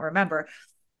did, I don't remember.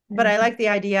 But I like the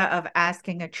idea of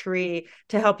asking a tree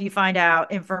to help you find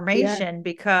out Yeah. information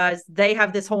because they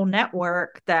have this whole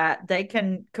network that they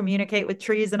can communicate with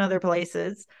trees in other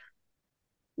places.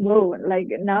 Whoa, like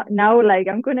now like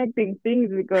I'm connecting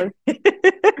things because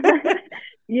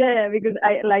yeah, because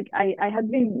I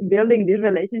had been building this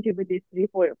relationship with this tree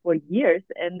for years,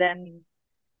 and then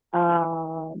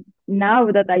uh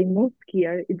now that I moved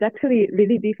here, it's actually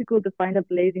really difficult to find a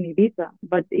place in Ibiza.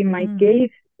 But in my Mm,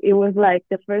 case, it was like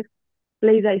the first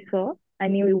place I saw. I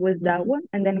knew it was that mhm. one,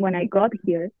 and then when I got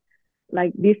here,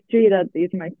 like this tree that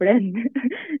is my friend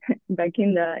back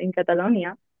in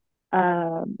Catalonia,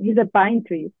 he's a pine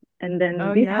tree, and then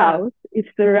Oh, this yeah. house is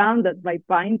surrounded by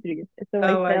pine trees. So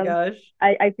Oh, my gosh.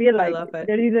 I feel I like love it.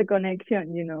 there is a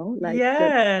connection, like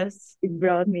that Yes. it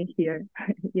brought me here.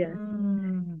 Yeah.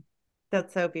 Mm,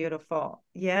 that's so beautiful.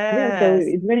 Yeah, so Yes.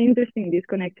 it's very interesting, this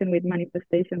connection with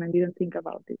manifestation. I didn't think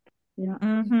about it. Yeah.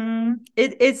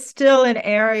 It's still an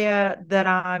area that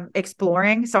I'm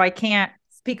exploring, so I can't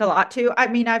speak a lot to. I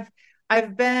mean,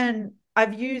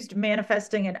 I've used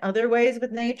manifesting in other ways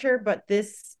with nature, but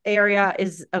this area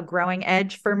is a growing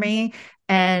edge for me.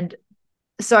 And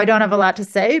so I don't have a lot to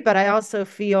say, but I also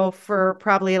feel for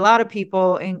probably a lot of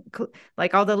people, and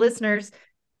like all the listeners,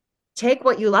 take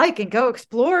what you like and go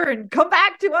explore and come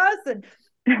back to us. And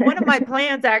one of my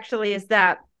plans actually is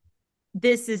that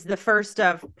this is the first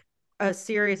of a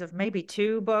series of maybe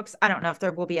two books. I don't know if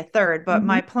there will be a third, but Hmm.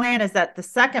 my plan is that the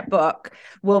second book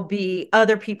will be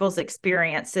other people's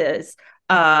experiences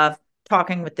of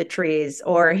talking with the trees,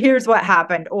 or here's what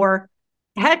happened, or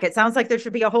heck, it sounds like there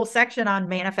should be a whole section on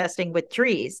manifesting with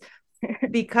trees,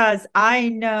 because I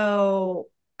know,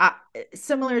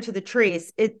 similar to the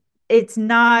trees, it's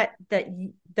not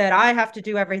that I have to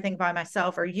do everything by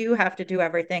myself or you have to do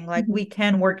everything. Like we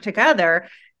can work together,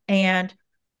 and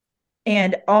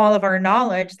all of our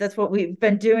knowledge, that's what we've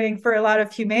been doing for a lot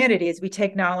of humanity, is we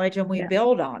take knowledge and we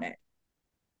build on it.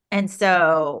 And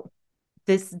so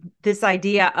this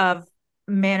idea of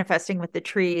manifesting with the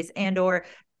trees, and or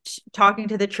talking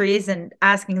to the trees and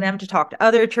asking them to talk to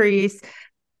other trees,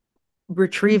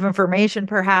 retrieve information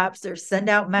perhaps, or send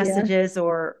out messages,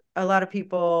 or a lot of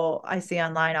people I see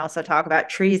online also talk about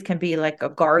trees can be like a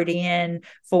guardian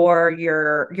for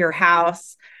your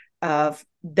house, of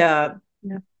the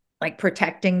like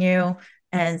protecting you.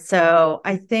 And so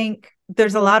I think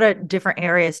there's a lot of different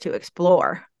areas to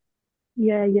explore.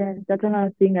 Yeah, that's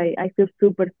another thing. I feel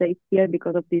super safe here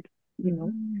because of this,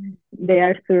 they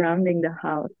are surrounding the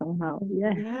house somehow.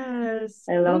 Yes,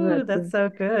 I love that that's too. so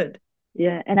good.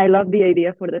 Yeah, and I love the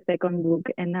idea for the second book,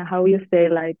 and how you say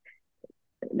like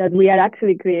that we are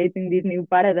actually creating this new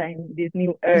paradigm, this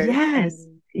new earth.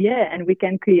 And we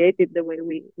can create it the way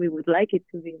we would like it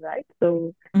to be, right?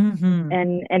 So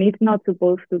and it's not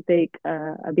supposed to take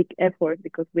a big effort,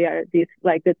 because we are this,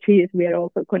 like the trees, we are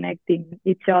also connecting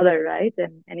each other, right?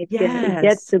 And it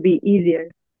gets to be easier.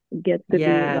 It gets to be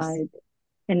like,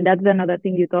 and that's another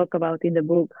thing you talk about in the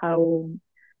book, how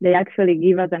they actually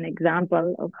give us an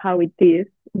example of how it is,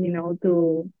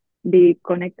 to be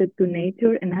connected to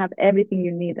nature and have everything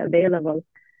you need available,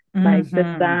 like the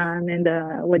sun and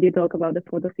what you talk about, the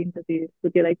photosynthesis.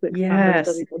 Would you like to expand a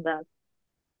little bit on that?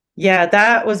 Yeah,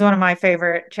 that was one of my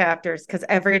favorite chapters, because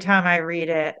every time I read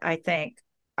it, I think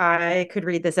I could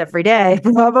read this every day,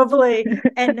 probably.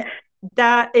 And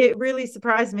that it really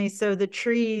surprised me. So the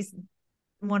trees,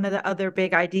 one of the other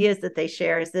big ideas that they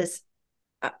share is this,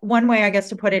 one way I guess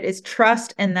to put it is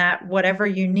trust in that whatever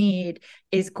you need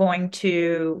is going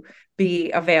to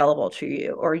be available to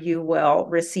you, or you will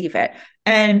receive it.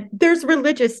 And there's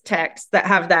religious texts that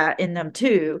have that in them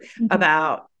too,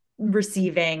 about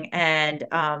receiving and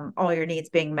all your needs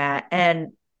being met.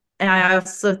 And I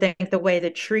also think the way the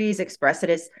trees express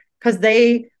it is because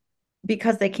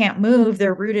they can't move,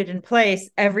 they're rooted in place.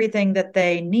 Everything that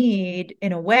they need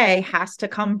in a way has to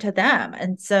come to them.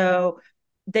 And so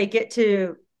they get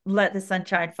to let the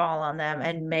sunshine fall on them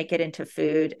and make it into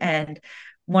food. And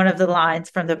one of the lines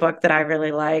from the book that I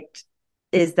really liked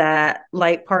is that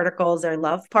light particles are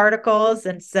love particles.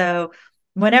 And so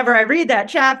whenever I read that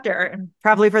chapter, and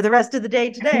probably for the rest of the day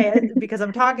today, because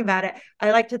I'm talking about it,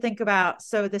 I like to think about,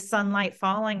 so the sunlight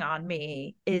falling on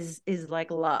me is like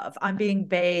love. I'm being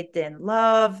bathed in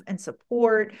love and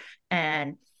support,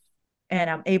 and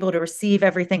I'm able to receive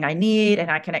everything I need,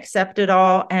 and I can accept it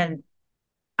all. And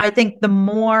I think the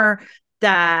more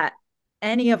that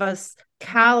any of us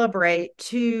calibrate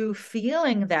to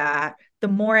feeling that, the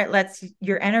more it lets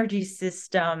your energy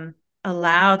system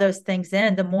allow those things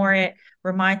in, the more it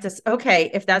reminds us,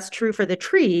 okay, if that's true for the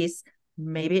trees,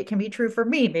 maybe it can be true for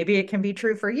me, maybe it can be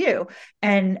true for you,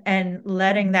 and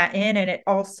letting that in. And it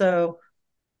also,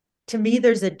 to me,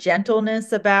 there's a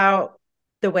gentleness about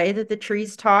the way that the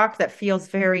trees talk that feels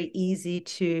very easy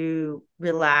to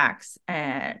relax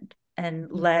and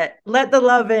let the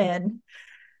love in.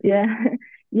 Yeah.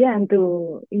 And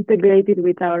to integrate it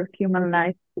with our human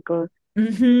life, because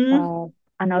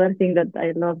another thing that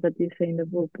I love that you say in the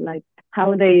book, like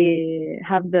how they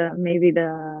have maybe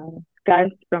the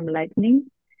scars from lightning.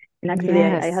 And actually,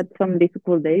 I had some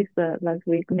difficult days last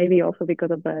week, maybe also because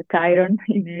of the Chiron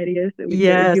in Aries with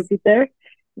the Jupiter.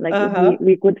 Like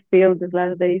we could feel these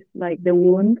last days like the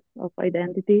wound of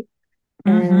identity.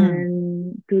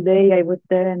 And today I was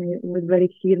there, and it was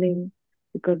very healing,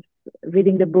 because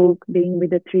reading the book, being with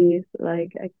the trees,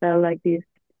 like I felt like this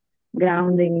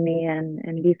grounding me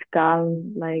and this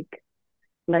calm, like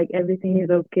everything is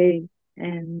okay.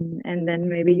 And then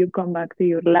maybe you come back to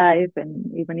your life,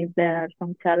 and even if there are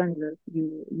some challenges,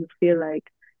 you feel like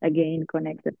again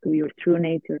connected to your true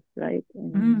nature, right?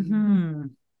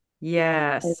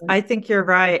 Yes, I think you're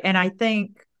right. And I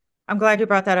think I'm glad you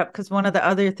brought that up, because one of the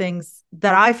other things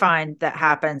that I find that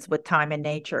happens with time in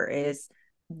nature is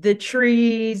the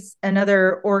trees and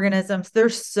other organisms, they're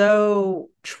so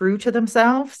true to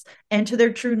themselves and to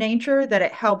their true nature that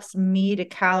it helps me to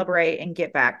calibrate and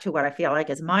get back to what I feel like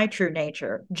is my true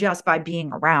nature just by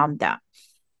being around them.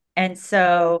 And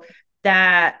so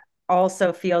that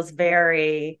also feels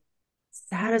very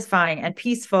satisfying and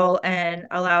peaceful, and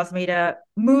allows me to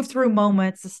move through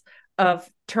moments of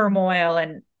turmoil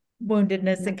and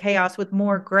woundedness and chaos with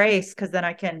more grace, because then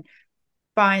I can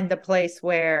find the place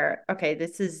where, okay,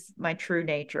 this is my true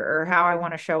nature, or how I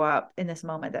want to show up in this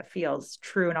moment that feels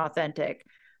true and authentic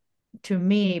to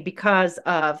me because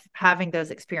of having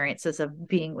those experiences of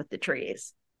being with the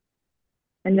trees.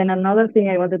 And then another thing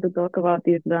I wanted to talk about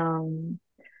is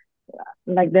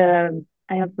like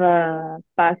I have a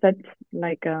passage,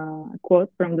 like a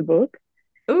quote from the book,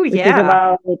 Oh, which is yeah.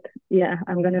 about, yeah,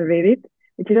 I'm gonna read it,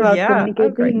 which is about Yeah. Oh,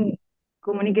 great.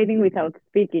 communicating without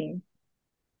speaking.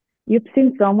 You've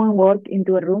seen someone walk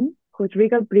into a room whose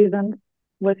regal presence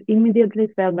was immediately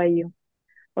felt by you,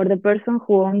 or the person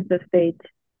who owns the stage.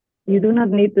 You do not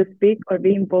need to speak or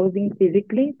be imposing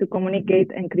physically to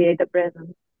communicate and create a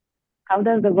presence. How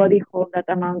does the body hold that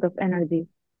amount of energy?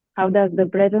 How does the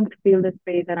presence fill the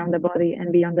space around the body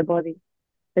and beyond the body?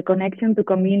 The connection to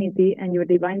community and your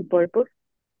divine purpose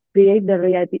create the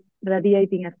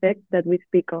radiating effect that we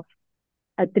speak of.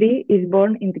 A tree is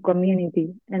born into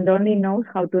community and only knows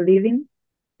how to live in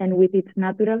and with its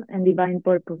natural and divine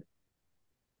purpose.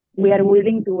 We are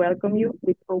willing to welcome you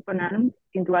with open arms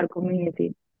into our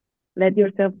community. Let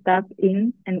yourself tap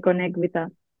in and connect with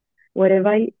us.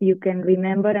 Wherever you can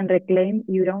remember and reclaim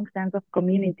your own sense of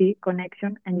community,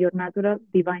 connection, and your natural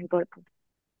divine purpose.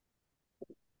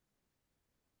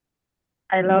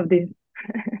 I love this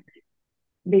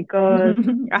because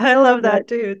I love that, that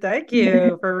too. Thank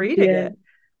you for reading yeah, it.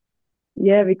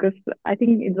 yeah, because I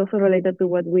think it's also related to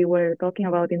what we were talking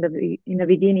about in the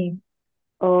beginning.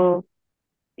 Of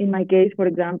in my case, for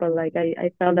example, like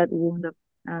I felt that wound of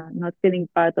not feeling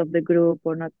part of the group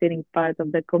or not feeling part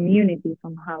of the community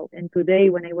somehow. And today,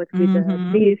 when I was with the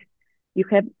Mm-hmm. trees, you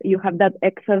have that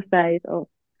exercise of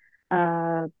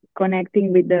uh,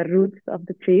 connecting with the roots of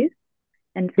the trees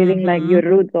and feeling like your Mm-hmm.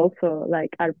 roots also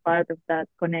like are part of that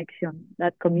connection,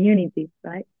 that community,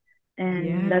 right?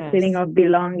 And that feeling Yes. of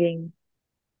belonging.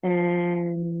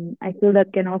 And I feel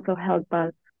that can also help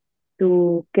us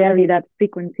to carry that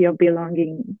frequency of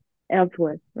belonging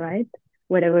elsewhere, right?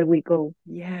 Wherever we go,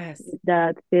 Yes.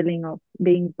 that feeling of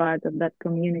being part of that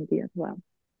community as well,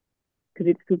 because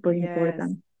it's super Yes.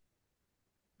 important.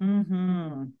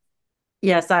 Mm-hmm.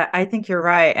 Yes, I think you're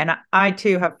right. And I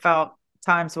too have felt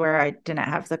times where I didn't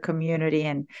have the community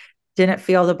and didn't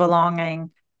feel the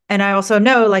belonging. And I also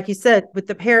know, like you said, with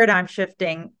the paradigm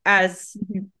shifting,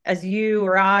 Mhm. as you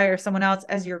or I or someone else,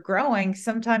 as you're growing,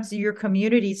 sometimes your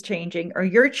community's changing or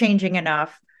you're changing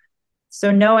enough.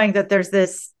 So knowing that there's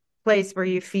this place where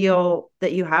you feel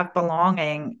that you have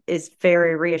belonging is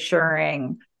very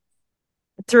reassuring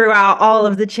throughout all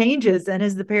of the changes. And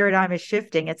as the paradigm is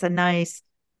shifting, it's a nice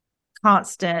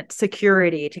constant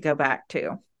security to go back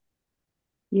to.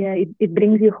 Yeah, it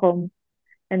brings you home.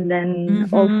 And then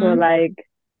also Mm-hmm. like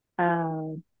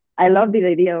uh, I love this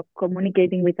idea of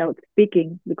communicating without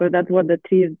speaking because that's what the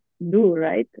trees do,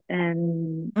 right?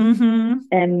 Mm-hmm.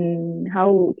 And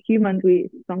how humans we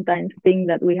sometimes think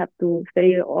that we have to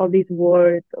say all these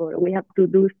words or we have to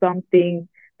do something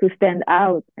to stand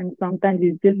out, and sometimes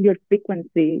it's just your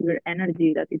frequency, your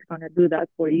energy that is going to do that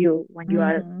for you when you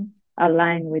are Mm-hmm.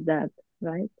 aligned with that,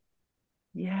 right?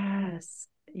 Yes.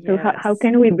 So how Yes.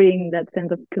 can we bring that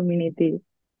sense of community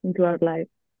into our life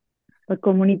or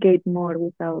communicate more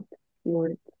without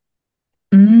words?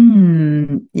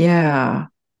 Yeah.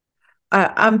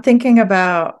 I'm thinking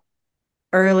about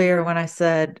earlier when I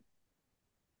said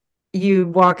you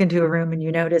walk into a room and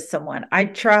you notice someone. I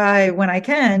try when I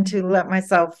can to let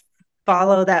myself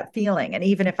follow that feeling. And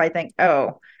even if I think,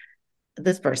 oh,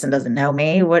 this person doesn't know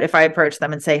me, what if I approach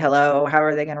them and say hello? How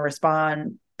are they going to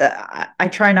respond? I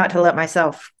try not to let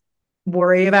myself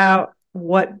worry about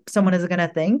what someone is going to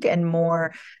think and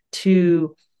more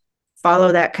to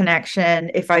follow that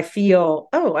connection. If I feel,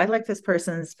 oh, I like this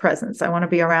person's presence, I want to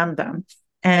be around them.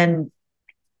 And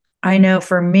I know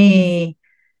for me,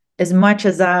 as much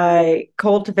as I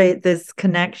cultivate this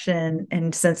connection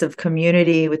and sense of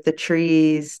community with the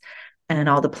trees and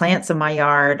all the plants in my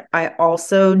yard, I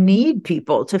also need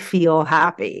people to feel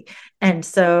happy. And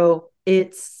so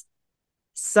it's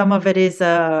some of it is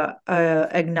a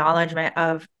acknowledgement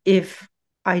of if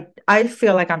I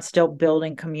feel like I'm still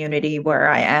building community where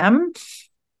I am,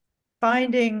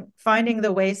 finding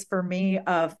the ways for me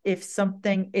of if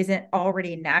something isn't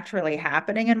already naturally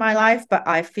happening in my life, but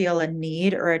I feel a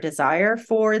need or a desire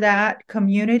for that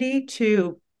community,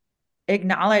 to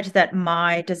acknowledge that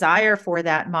my desire for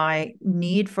that, my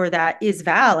need for that is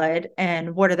valid,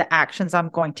 and what are the actions I'm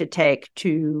going to take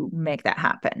to make that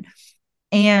happen.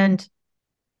 And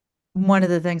one of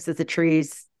the things that the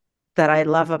trees that I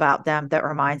love about them that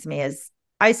reminds me is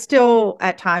I still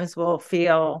at times will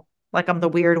feel like I'm the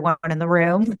weird one in the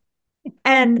room.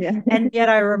 And Yeah. and yet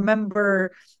I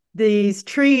remember these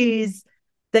trees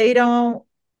they don't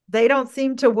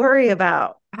seem to worry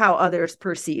about how others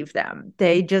perceive them.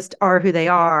 They just are who they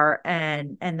are,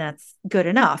 and that's good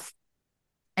enough.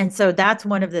 And so that's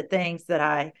one of the things that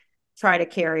I try to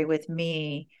carry with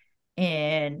me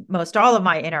in most all of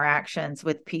my interactions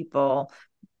with people.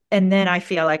 And then I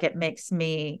feel like it makes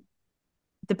me,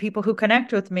 the people who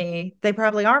connect with me, they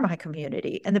probably are my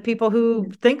community. And the people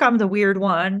who think I'm the weird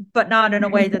one, but not in a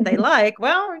way that they like,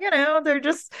 well, they're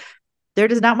just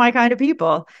not my kind of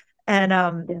people.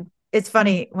 And it's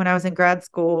funny, when I was in grad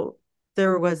school,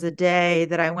 there was a day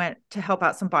that I went to help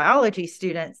out some biology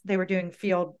students. They were doing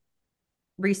field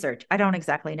research. I don't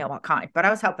exactly know what kind, but I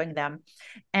was helping them.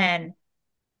 And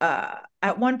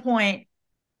at one point,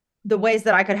 the ways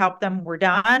that I could help them were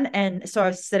done. And so I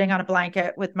was sitting on a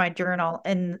blanket with my journal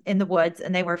in the woods,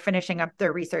 and they were finishing up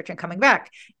their research and coming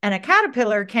back. And a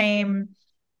caterpillar came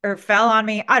or fell on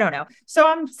me. I don't know. So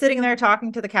I'm sitting there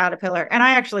talking to the caterpillar, and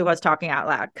I actually was talking out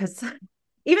loud because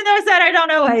even though I said I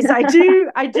don't always,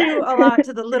 I do a lot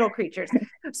to the little creatures.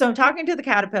 So I'm talking to the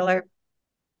caterpillar,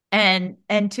 and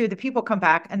to the people come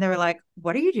back, and they were like,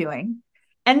 "What are you doing?"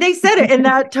 And they said it in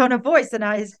that tone of voice. And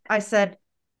I said,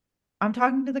 "I'm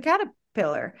talking to the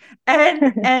caterpillar."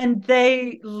 And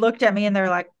they looked at me and they're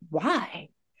like, "Why?"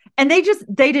 And they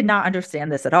did not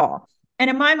understand this at all. And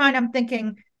in my mind, I'm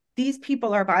thinking, these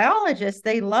people are biologists.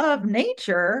 They love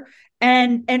nature.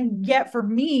 And yet for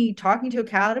me, talking to a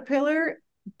caterpillar,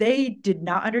 they did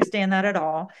not understand that at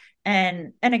all.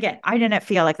 And again, I didn't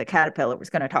feel like the caterpillar was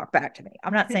going to talk back to me.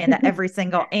 I'm not saying that every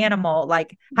single animal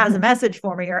like has a message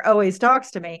for me or always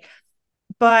talks to me,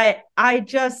 but I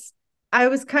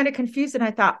was kind of confused, and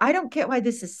I thought, I don't get why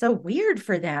this is so weird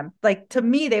for them. Like, to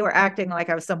me, they were acting like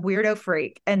I was some weirdo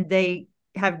freak, and they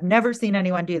have never seen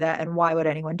anyone do that. And why would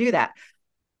anyone do that?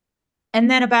 And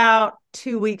then about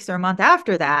 2 weeks or a month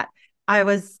after that, I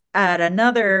was at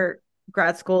another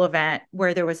grad school event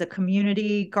where there was a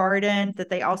community garden that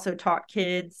they also taught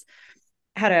kids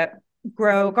how to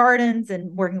grow gardens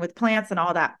and working with plants and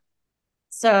all that.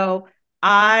 So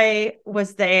I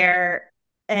was there,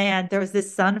 and there was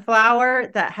this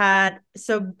sunflower that had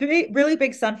really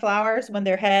big sunflowers when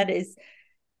their head is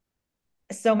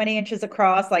so many inches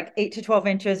across, like 8 to 12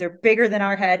 inches or bigger than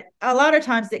our head. A lot of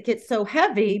times it gets so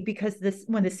heavy because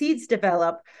when the seeds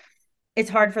develop, it's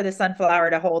hard for the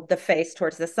sunflower to hold the face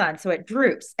towards the sun. So it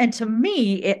droops. And to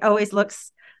me, it always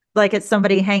looks like it's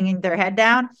somebody hanging their head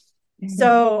down. Mm-hmm.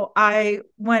 So I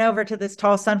went over to this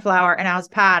tall sunflower, and I was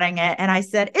patting it, and I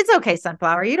said, "It's okay,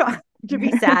 sunflower. You don't have to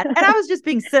be sad." And I was just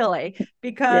being silly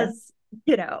because,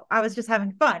 I was just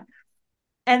having fun.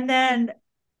 And then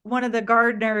one of the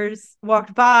gardeners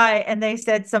walked by, and they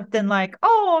said something like,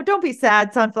 "Oh, don't be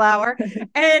sad, sunflower."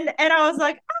 and I was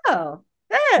like, "Oh,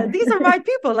 yeah, these are my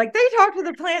people. Like, they talk to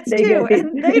the plants too."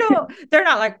 And they're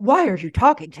not like, "Why are you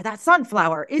talking to that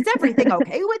sunflower? Is everything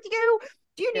okay with you?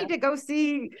 Do you need to go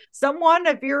see someone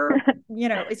if you're,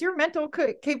 is your mental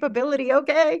capability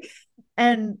okay?"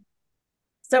 And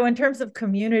so in terms of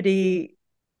community,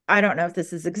 I don't know if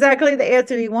this is exactly the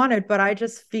answer you wanted, but I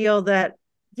just feel that,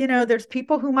 there's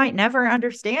people who might never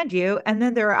understand you. And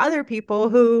then there are other people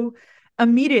who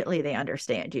immediately they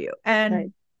understand you. And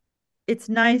right. It's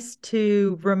nice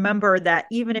to remember that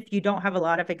even if you don't have a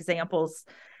lot of examples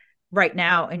right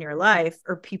now in your life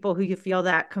or people who you feel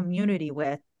that community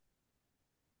with,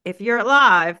 if you're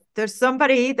alive, there's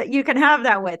somebody that you can have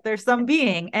that with. There's some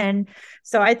being. And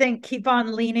so I think keep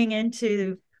on leaning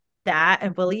into that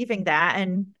and believing that.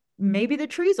 And maybe the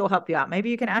trees will help you out.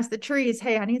 Maybe you can ask the trees,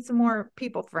 "Hey, I need some more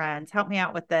people friends. Help me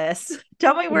out with this.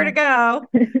 Tell me where to go."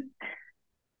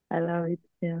 I love it.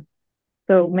 Yeah.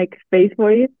 So make space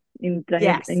for it in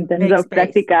terms of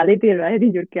practicality, right?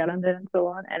 In your calendar and so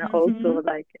on. And also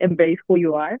like embrace who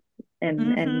you are.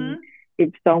 And if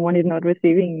someone is not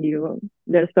receiving you,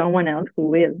 there's someone else who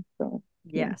will. So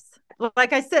yes. Well,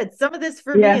 like I said, some of this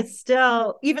for me is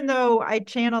still, even though I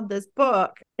channeled this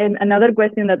book. And another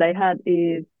question that I had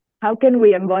is, how can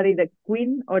we embody the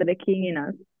queen or the king in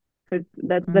us? Because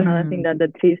that's another thing that the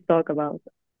trees talk about.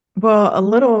 Well, a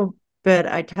little bit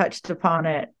I touched upon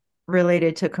it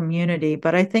related to community,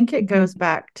 but I think it goes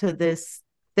back to this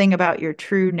thing about your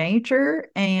true nature.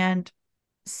 And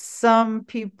some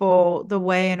people, the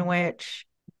way in which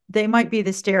they might be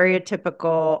the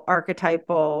stereotypical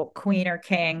archetypal queen or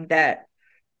king that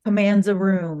commands a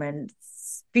room and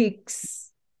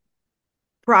speaks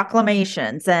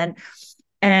proclamations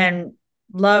and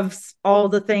loves all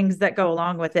the things that go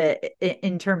along with it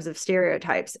in terms of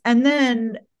stereotypes. And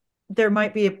then there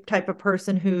might be a type of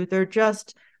person who they're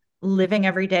just living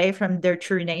every day from their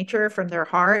true nature, from their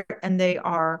heart, and they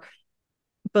are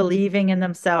believing in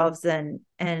themselves and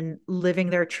living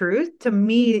their truth. To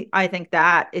me, I think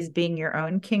that is being your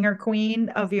own king or queen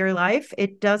of your life.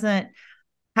 It doesn't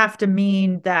have to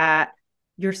mean that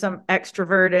you're some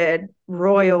extroverted,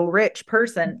 royal, rich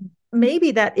person.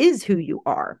 Maybe that is who you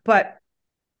are, but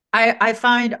I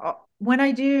find when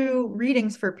I do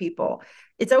readings for people,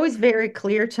 it's always very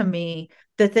clear to me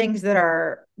the things that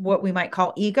are what we might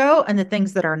call ego and the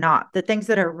things that are not, the things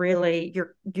that are really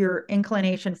your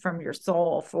inclination from your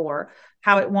soul for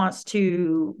how it wants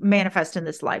to manifest in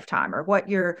this lifetime, or what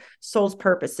your soul's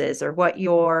purpose is, or what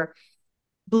your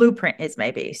blueprint is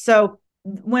maybe. So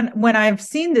when I've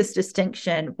seen this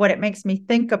distinction, what it makes me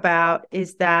think about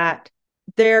is that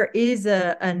there is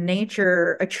a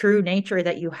nature, a true nature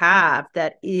that you have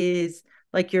that is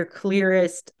like your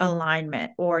clearest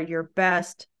alignment, or your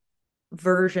best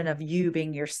version of you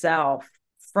being yourself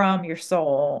from your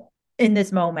soul in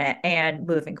this moment and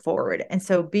moving forward. And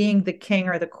so being the king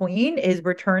or the queen is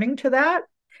returning to that.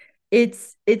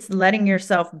 It's letting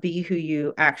yourself be who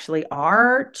you actually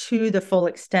are to the full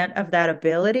extent of that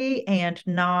ability, and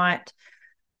not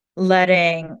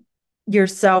letting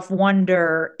yourself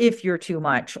wonder if you're too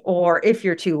much, or if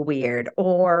you're too weird,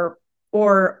 or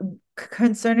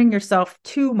concerning yourself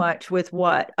too much with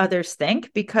what others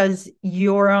think, because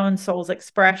your own soul's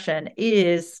expression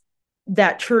is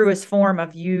that truest form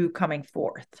of you coming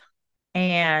forth.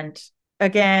 And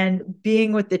again,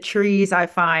 being with the trees, I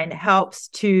find, helps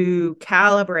to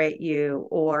calibrate you,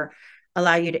 or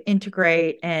allow you to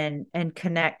integrate and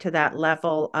connect to that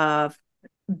level of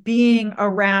being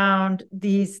around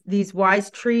these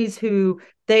wise trees who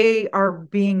they are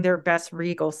being their best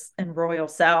regal and royal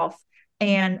self.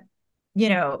 And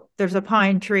there's a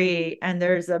pine tree, and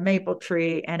there's a maple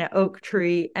tree, and an oak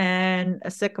tree, and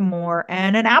a sycamore,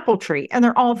 and an apple tree, and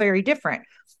they're all very different,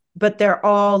 but they're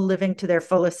all living to their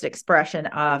fullest expression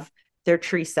of their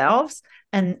tree selves.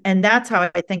 And that's how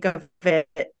I think of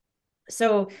it.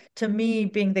 So to me,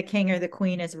 being the king or the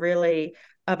queen is really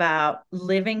about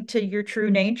living to your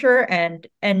true nature, and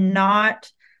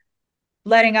not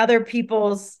letting other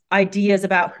people's ideas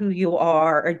about who you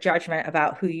are, or judgment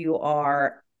about who you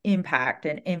are, impact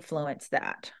and influence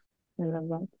that. I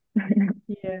love that.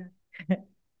 Yeah.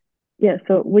 Yeah.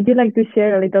 So would you like to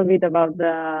share a little bit about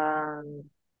the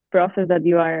process that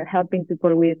you are helping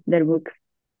people with their books?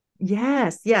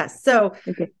 Yes. So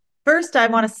Okay. first, I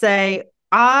want to say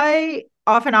I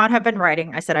off and on have been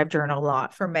writing. I said I've journaled a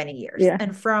lot for many years. Yeah.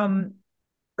 And from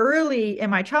early in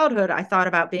my childhood, I thought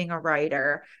about being a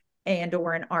writer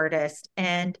or an artist.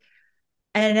 And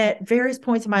at various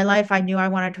points in my life, I knew I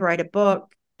wanted to write a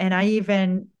book. And I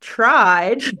even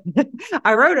tried.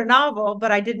 I wrote a novel,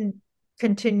 but I didn't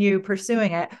continue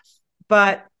pursuing it.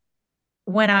 But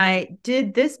when I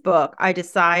did this book, I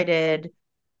decided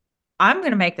I'm going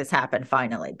to make this happen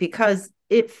finally, because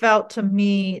it felt to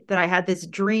me that I had this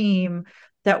dream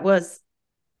that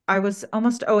I was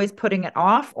almost always putting it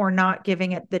off, or not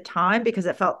giving it the time, because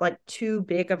it felt like too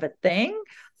big of a thing.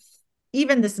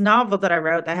 Even this novel that I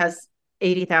wrote that has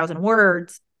 80,000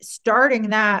 words,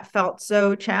 starting that felt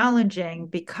so challenging,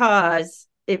 because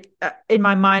in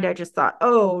my mind, I just thought,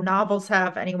 oh, novels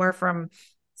have anywhere from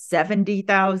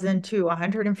 70,000 to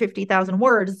 150,000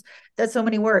 words. That's so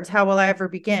many words. How will I ever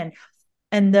begin?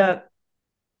 And the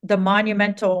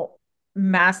monumental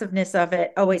massiveness of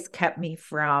it always kept me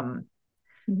from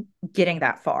getting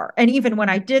that far. And even when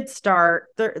I did start,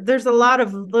 there's a lot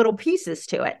of little pieces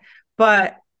to it.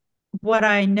 But what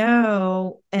I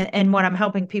know, and what I'm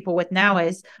helping people with now,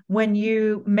 is when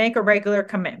you make a regular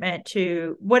commitment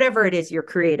to whatever it is, your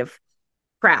creative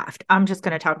craft. I'm just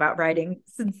going to talk about writing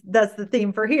since that's the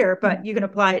theme for here, but you can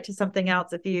apply it to something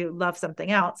else if you love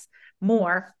something else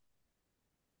more.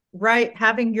 Right,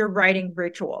 having your writing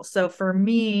ritual. So for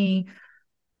me,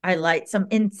 I light some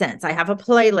incense. I have a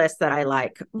playlist that I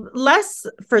like, less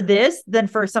for this than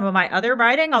for some of my other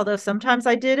writing, although sometimes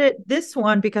I did it this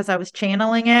one because I was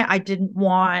channeling it. I didn't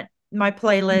want my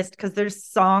playlist because there's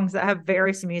songs that have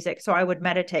various music, so I would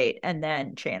meditate and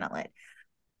then channel it.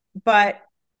 But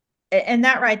and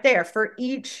that right there, for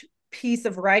each piece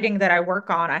of writing that I work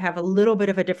on, I have a little bit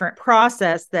of a different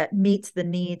process that meets the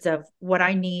needs of what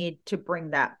I need to bring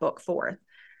that book forth.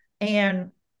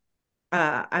 And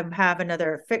I have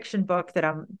another fiction book that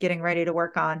I'm getting ready to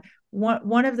work on.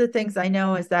 One of the things I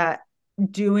know is that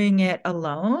doing it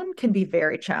alone can be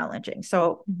very challenging.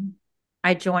 So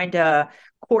I joined a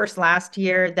course last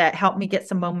year that helped me get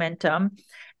some momentum.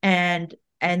 And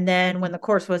then when the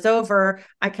course was over,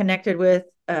 I connected with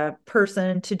a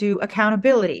person to do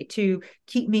accountability, to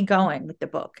keep me going with the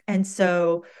book. And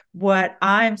so what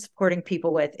I'm supporting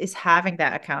people with is having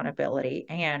that accountability,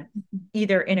 and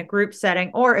either in a group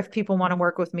setting, or if people want to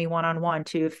work with me one-on-one,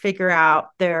 to figure out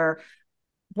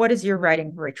what is your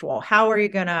writing ritual? How are you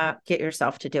going to get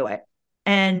yourself to do it?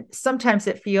 And sometimes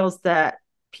it feels that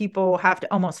people have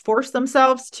to almost force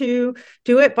themselves to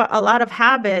do it. But a lot of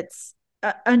habits,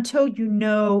 until you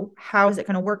know how is it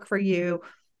going to work for you,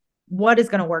 what is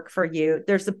going to work for you,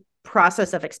 there's a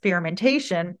process of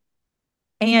experimentation.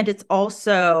 And it's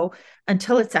also,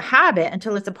 until it's a habit,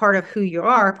 until it's a part of who you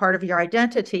are, part of your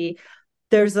identity,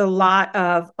 there's a lot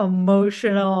of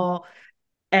emotional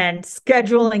and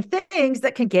scheduling things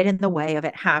that can get in the way of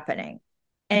it happening.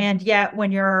 And yet,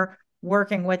 when you're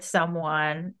working with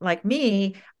someone like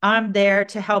me, I'm there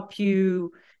to help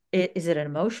you. Is it an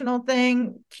emotional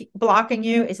thing blocking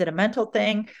you? Is it a mental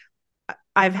thing?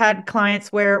 I've had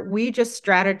clients where we just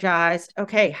strategized,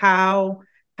 okay, how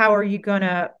are you going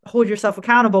to hold yourself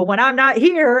accountable when I'm not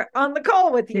here on the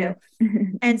call with you?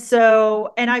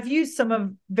 And I've used some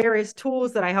of various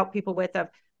tools that I help people with of,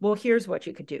 well, here's what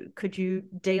you could do. Could you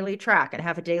daily track and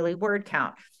have a daily word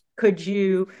count? Could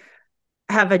you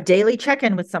have a daily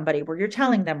check-in with somebody where you're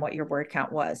telling them what your word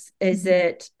count was? Is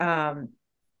it,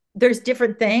 there's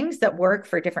different things that work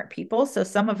for different people. So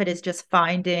some of it is just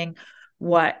finding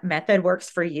what method works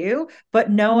for you, but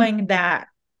knowing that,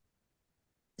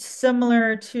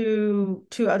 similar to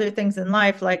other things in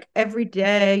life, like every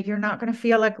day you're not going to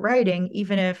feel like writing,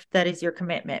 even if that is your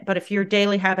commitment. But if your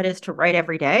daily habit is to write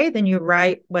every day, then you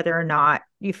write whether or not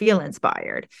you feel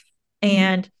inspired.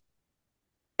 And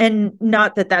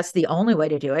not that that's the only way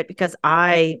to do it, because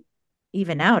I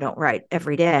even now don't write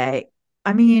every day.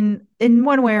 I mean, in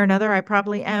one way or another, I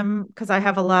probably am, because I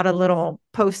have a lot of little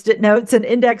post-it notes and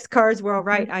index cards where I'll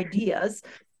write ideas.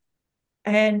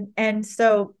 And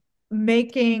so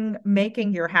making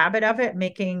your habit of it,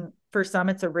 for some,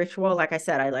 it's a ritual. Like I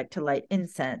said, I like to light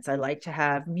incense. I like to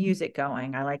have music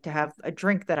going. I like to have a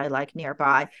drink that I like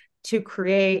nearby, to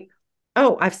create,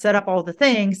 oh, I've set up all the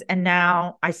things, and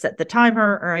now I set the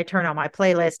timer, or I turn on my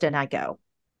playlist and I go.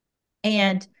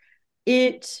 And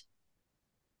it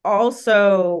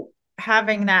also,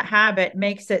 having that habit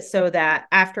makes it so that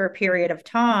after a period of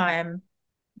time,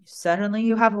 suddenly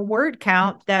you have a word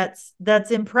count that's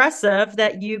impressive,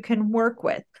 that you can work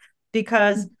with.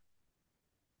 Because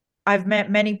I've met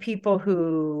many people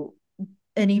who,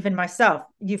 and even myself,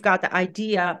 you've got the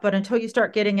idea, but until you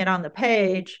start getting it on the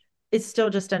page, it's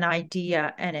still just an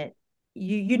idea, and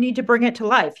you need to bring it to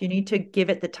life. You need to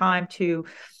give it the time to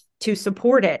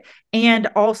support it. And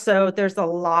also, there's a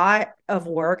lot of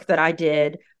work that I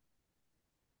did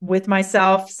with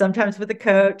myself, sometimes with a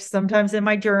coach, sometimes in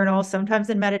my journal, sometimes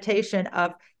in meditation,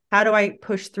 of how do I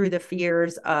push through the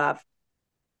fears of,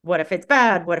 what if it's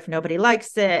bad? What if nobody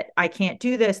likes it? I can't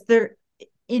do this. There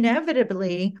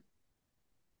inevitably,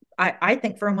 I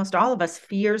think for almost all of us,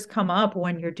 fears come up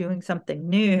when you're doing something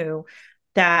new,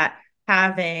 that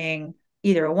having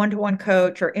either a one-to-one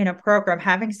coach or in a program,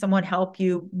 having someone help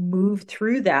you move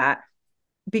through that,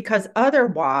 because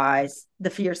otherwise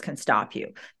the fears can stop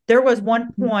you. There was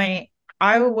one point,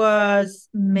 I was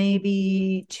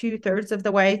maybe 2/3 of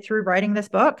the way through writing this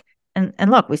book. And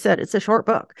look, we said it's a short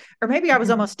book, or maybe I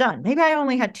was almost done. Maybe I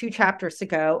only had 2 chapters to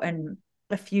go and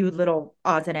a few little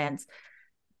odds and ends.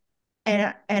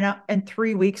 And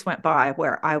 3 weeks went by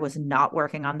where I was not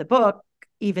working on the book,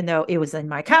 even though it was in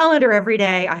my calendar every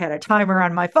day. I had a timer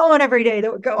on my phone every day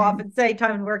that would go off and say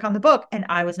time to work on the book, and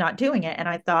I was not doing it. And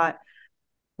I thought,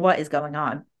 what is going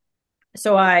on?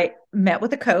 So I met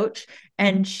with a coach,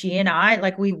 and she and I,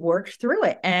 like, we worked through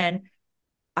it. And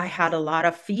I had a lot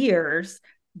of fears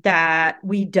that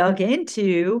we dug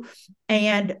into,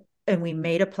 and we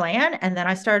made a plan, and then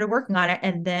I started working on it,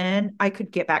 and then I could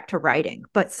get back to writing.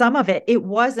 But some of it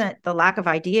wasn't the lack of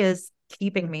ideas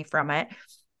keeping me from it.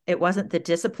 It wasn't the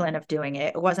discipline of doing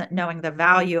it. It wasn't knowing the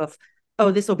value of,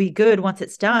 oh, this will be good once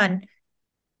it's done.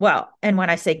 Well, and when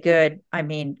I say good, I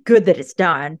mean good that it's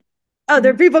done.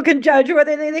 Other people can judge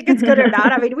whether they think it's good or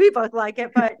not. I mean, we both like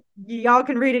it, but y'all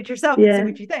can read it yourself and see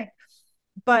what you think.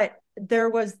 But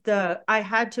I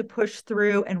had to push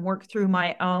through and work through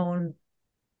my own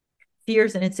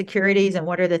fears and insecurities, and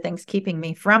what are the things keeping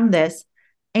me from this.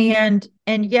 And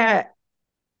yet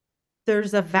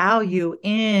there's a value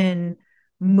in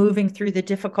moving through the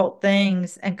difficult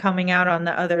things and coming out on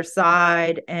the other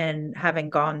side and having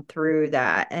gone through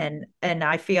that. And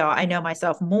I feel I know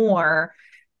myself more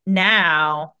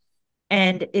now,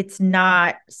 and it's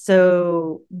not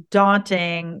so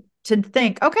daunting to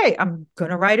think, okay, I'm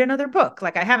going to write another book.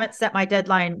 Like, I haven't set my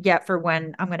deadline yet for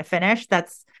when I'm going to finish.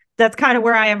 That's that's kind of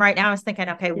where I am right now. I was thinking,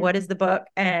 okay, what is the book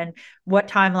and what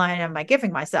timeline am I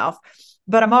giving myself?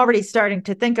 But I'm already starting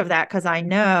to think of that because I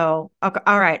know, okay,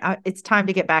 all right, it's time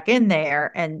to get back in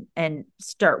there and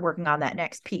start working on that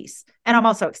next piece. And I'm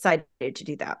also excited to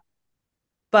do that.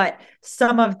 But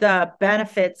some of the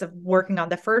benefits of working on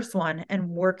the first one and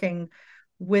working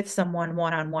with someone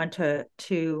one-on-one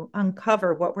to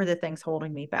uncover what were the things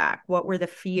holding me back, what were the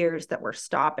fears that were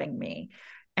stopping me,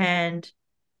 and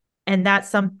that's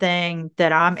something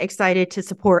that I'm excited to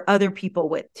support other people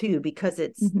with too, because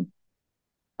it's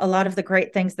a lot of the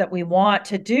great things that we want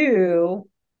to do.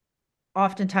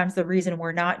 Oftentimes the reason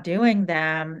we're not doing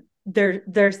them,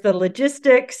 there's the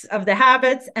logistics of the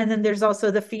habits, and then there's also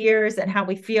the fears and how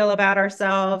we feel about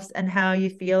ourselves and how you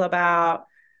feel about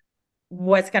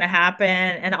what's going to happen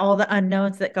and all the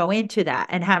unknowns that go into that.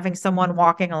 And having someone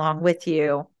walking along with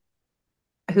you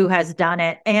who has done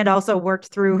it and also worked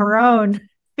through her own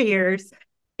fears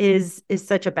is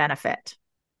such a benefit.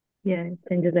 Yeah, it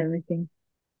changes everything.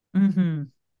 Mm-hmm.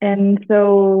 And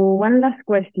so one last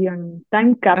question,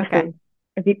 time capsule. Okay.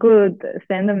 If you could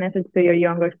send a message to your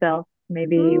younger self,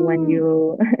 maybe when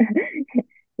you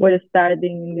were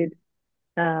starting this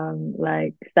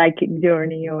like psychic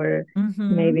journey, or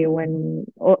maybe when,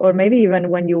 or maybe even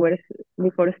when you were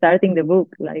before starting the book,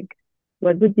 like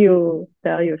what would you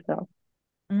tell yourself?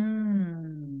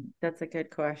 That's a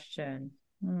good question.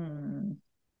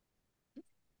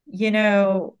 You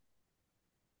know,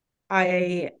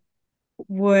 I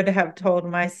would have told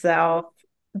myself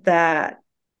that,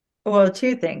 well,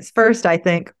 two things. First, I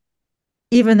think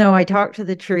even though I talked to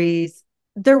the trees,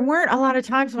 there weren't a lot of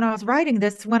times when I was writing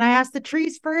this when I asked the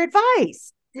trees for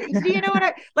advice. Do you know what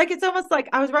I like? It's almost like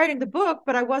I was writing the book,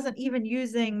 but I wasn't even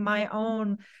using my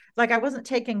own, like I wasn't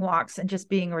taking walks and just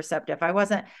being receptive. I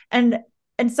wasn't, and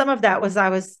some of that was I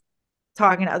was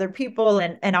talking to other people,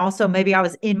 and also maybe I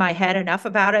was in my head enough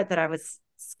about it that I was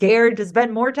scared to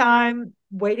spend more time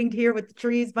waiting to hear what the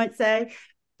trees might say.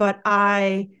 But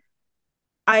I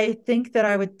think that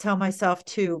I would tell myself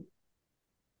too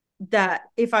that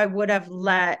if I would have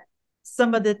let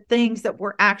some of the things that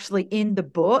were actually in the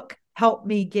book help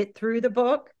me get through the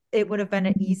book, it would have been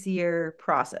an easier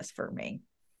process for me.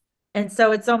 And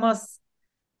so it's almost,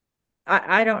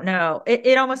 I don't know.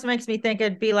 It almost makes me think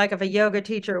it'd be like if a yoga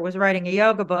teacher was writing a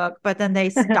yoga book, but then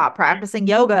they stopped practicing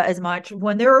yoga as much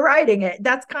when they were writing it.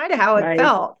 That's kind of how it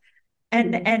felt.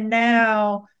 And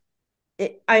now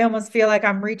I almost feel like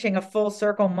I'm reaching a full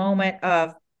circle moment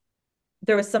of,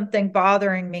 there was something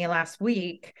bothering me last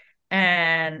week,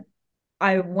 and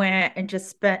I went and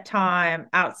just spent time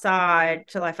outside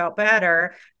till I felt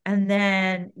better. And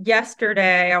then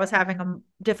yesterday I was having a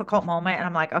difficult moment, and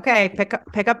I'm like, okay,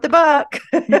 pick up the book,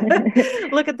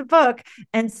 look at the book.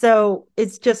 And so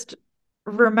it's just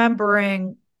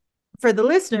remembering for the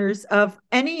listeners of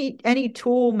any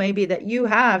tool maybe that you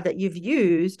have that you've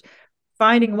used,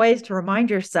 finding ways to remind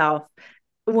yourself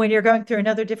when you're going through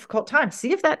another difficult time,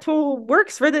 see if that tool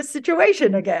works for this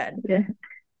situation again.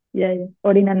 Yeah.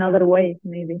 Or in another way,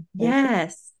 maybe.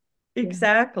 Yes,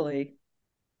 exactly.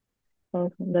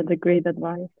 Awesome. That's a great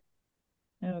advice.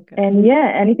 Okay. And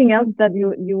yeah, anything else that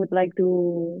you would like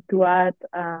to add?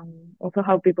 Also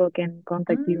how people can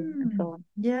contact you and so on.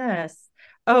 Yes.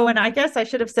 Oh, and I guess I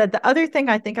should have said the other thing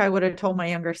I think I would have told my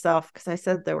younger self, because I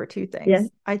said there were two things. Yeah.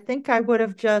 I think I would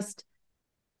have just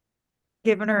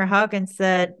given her a hug and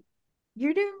said,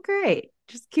 you're doing great.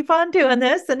 Just keep on doing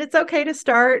this. And it's okay to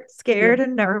start scared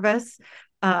and nervous.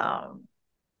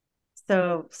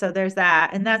 So there's that.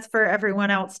 And that's for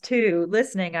everyone else too,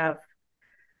 listening, of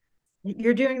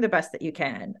you're doing the best that you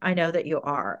can. I know that you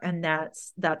are. And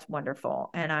that's wonderful.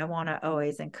 And I want to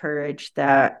always encourage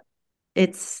that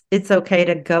it's okay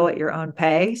to go at your own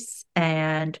pace,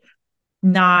 and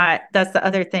not, that's the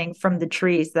other thing from the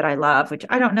trees that I love, which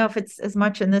I don't know if it's as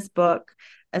much in this book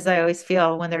as I always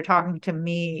feel when they're talking to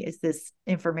me, is this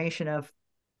information of,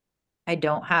 I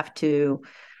don't have to,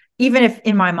 even if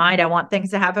in my mind I want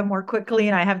things to happen more quickly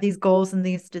and I have these goals and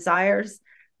these desires,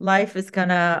 life is going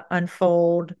to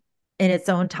unfold in its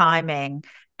own timing.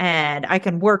 And I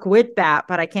can work with that,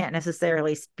 but I can't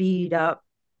necessarily speed up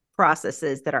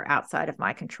processes that are outside of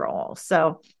my control.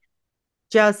 So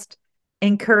just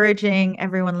encouraging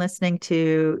everyone listening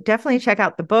to definitely check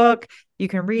out the book. You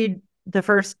can read the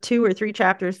first 2 or 3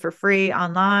 chapters for free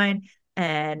online.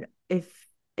 And if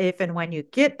and when you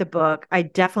get the book, I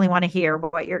definitely want to hear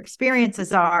what your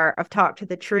experiences are of Talk to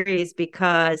the Trees,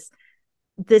 because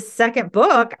this second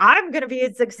book, I'm going to be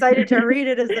as excited to read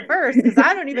it as the first, because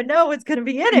I don't even know what's going to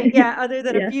be in it yet, other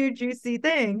than a few juicy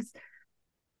things.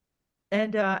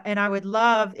 And I would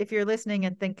love, if you're listening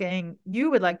and thinking you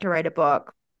would like to write a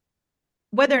book,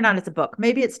 whether or not it's a book,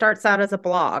 maybe it starts out as a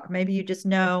blog. Maybe you just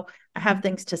know I have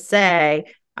things to say.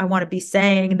 I want to be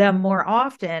saying them more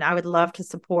often. I would love to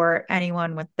support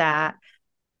anyone with that.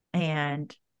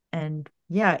 And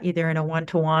yeah, either in a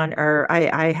one-to-one, or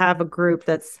I have a group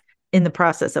that's in the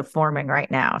process of forming right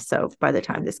now. So by the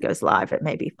time this goes live, it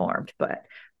may be formed, but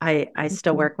I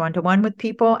still work one-to-one with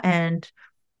people, and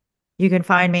you can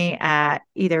find me at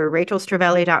either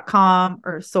rachelstravelli.com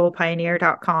or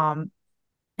soulpioneer.com.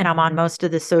 And I'm on most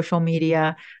of the social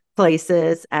media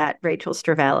places at Rachel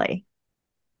Stravelli.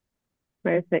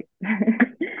 Perfect.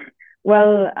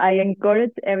 Well, I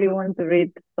encourage everyone to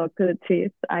read Talk to the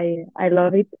Trees. I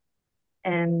love it,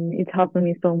 and it's helped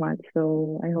me so much.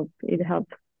 So I hope it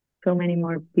helps so many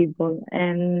more people.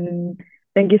 And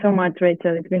thank you so much,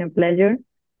 Rachel. It's been a pleasure.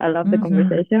 I love the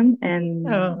conversation, and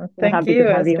Oh, I'm thank happy you,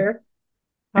 to have you. Esther.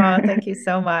 Oh, thank you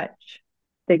so much.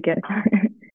 Take care.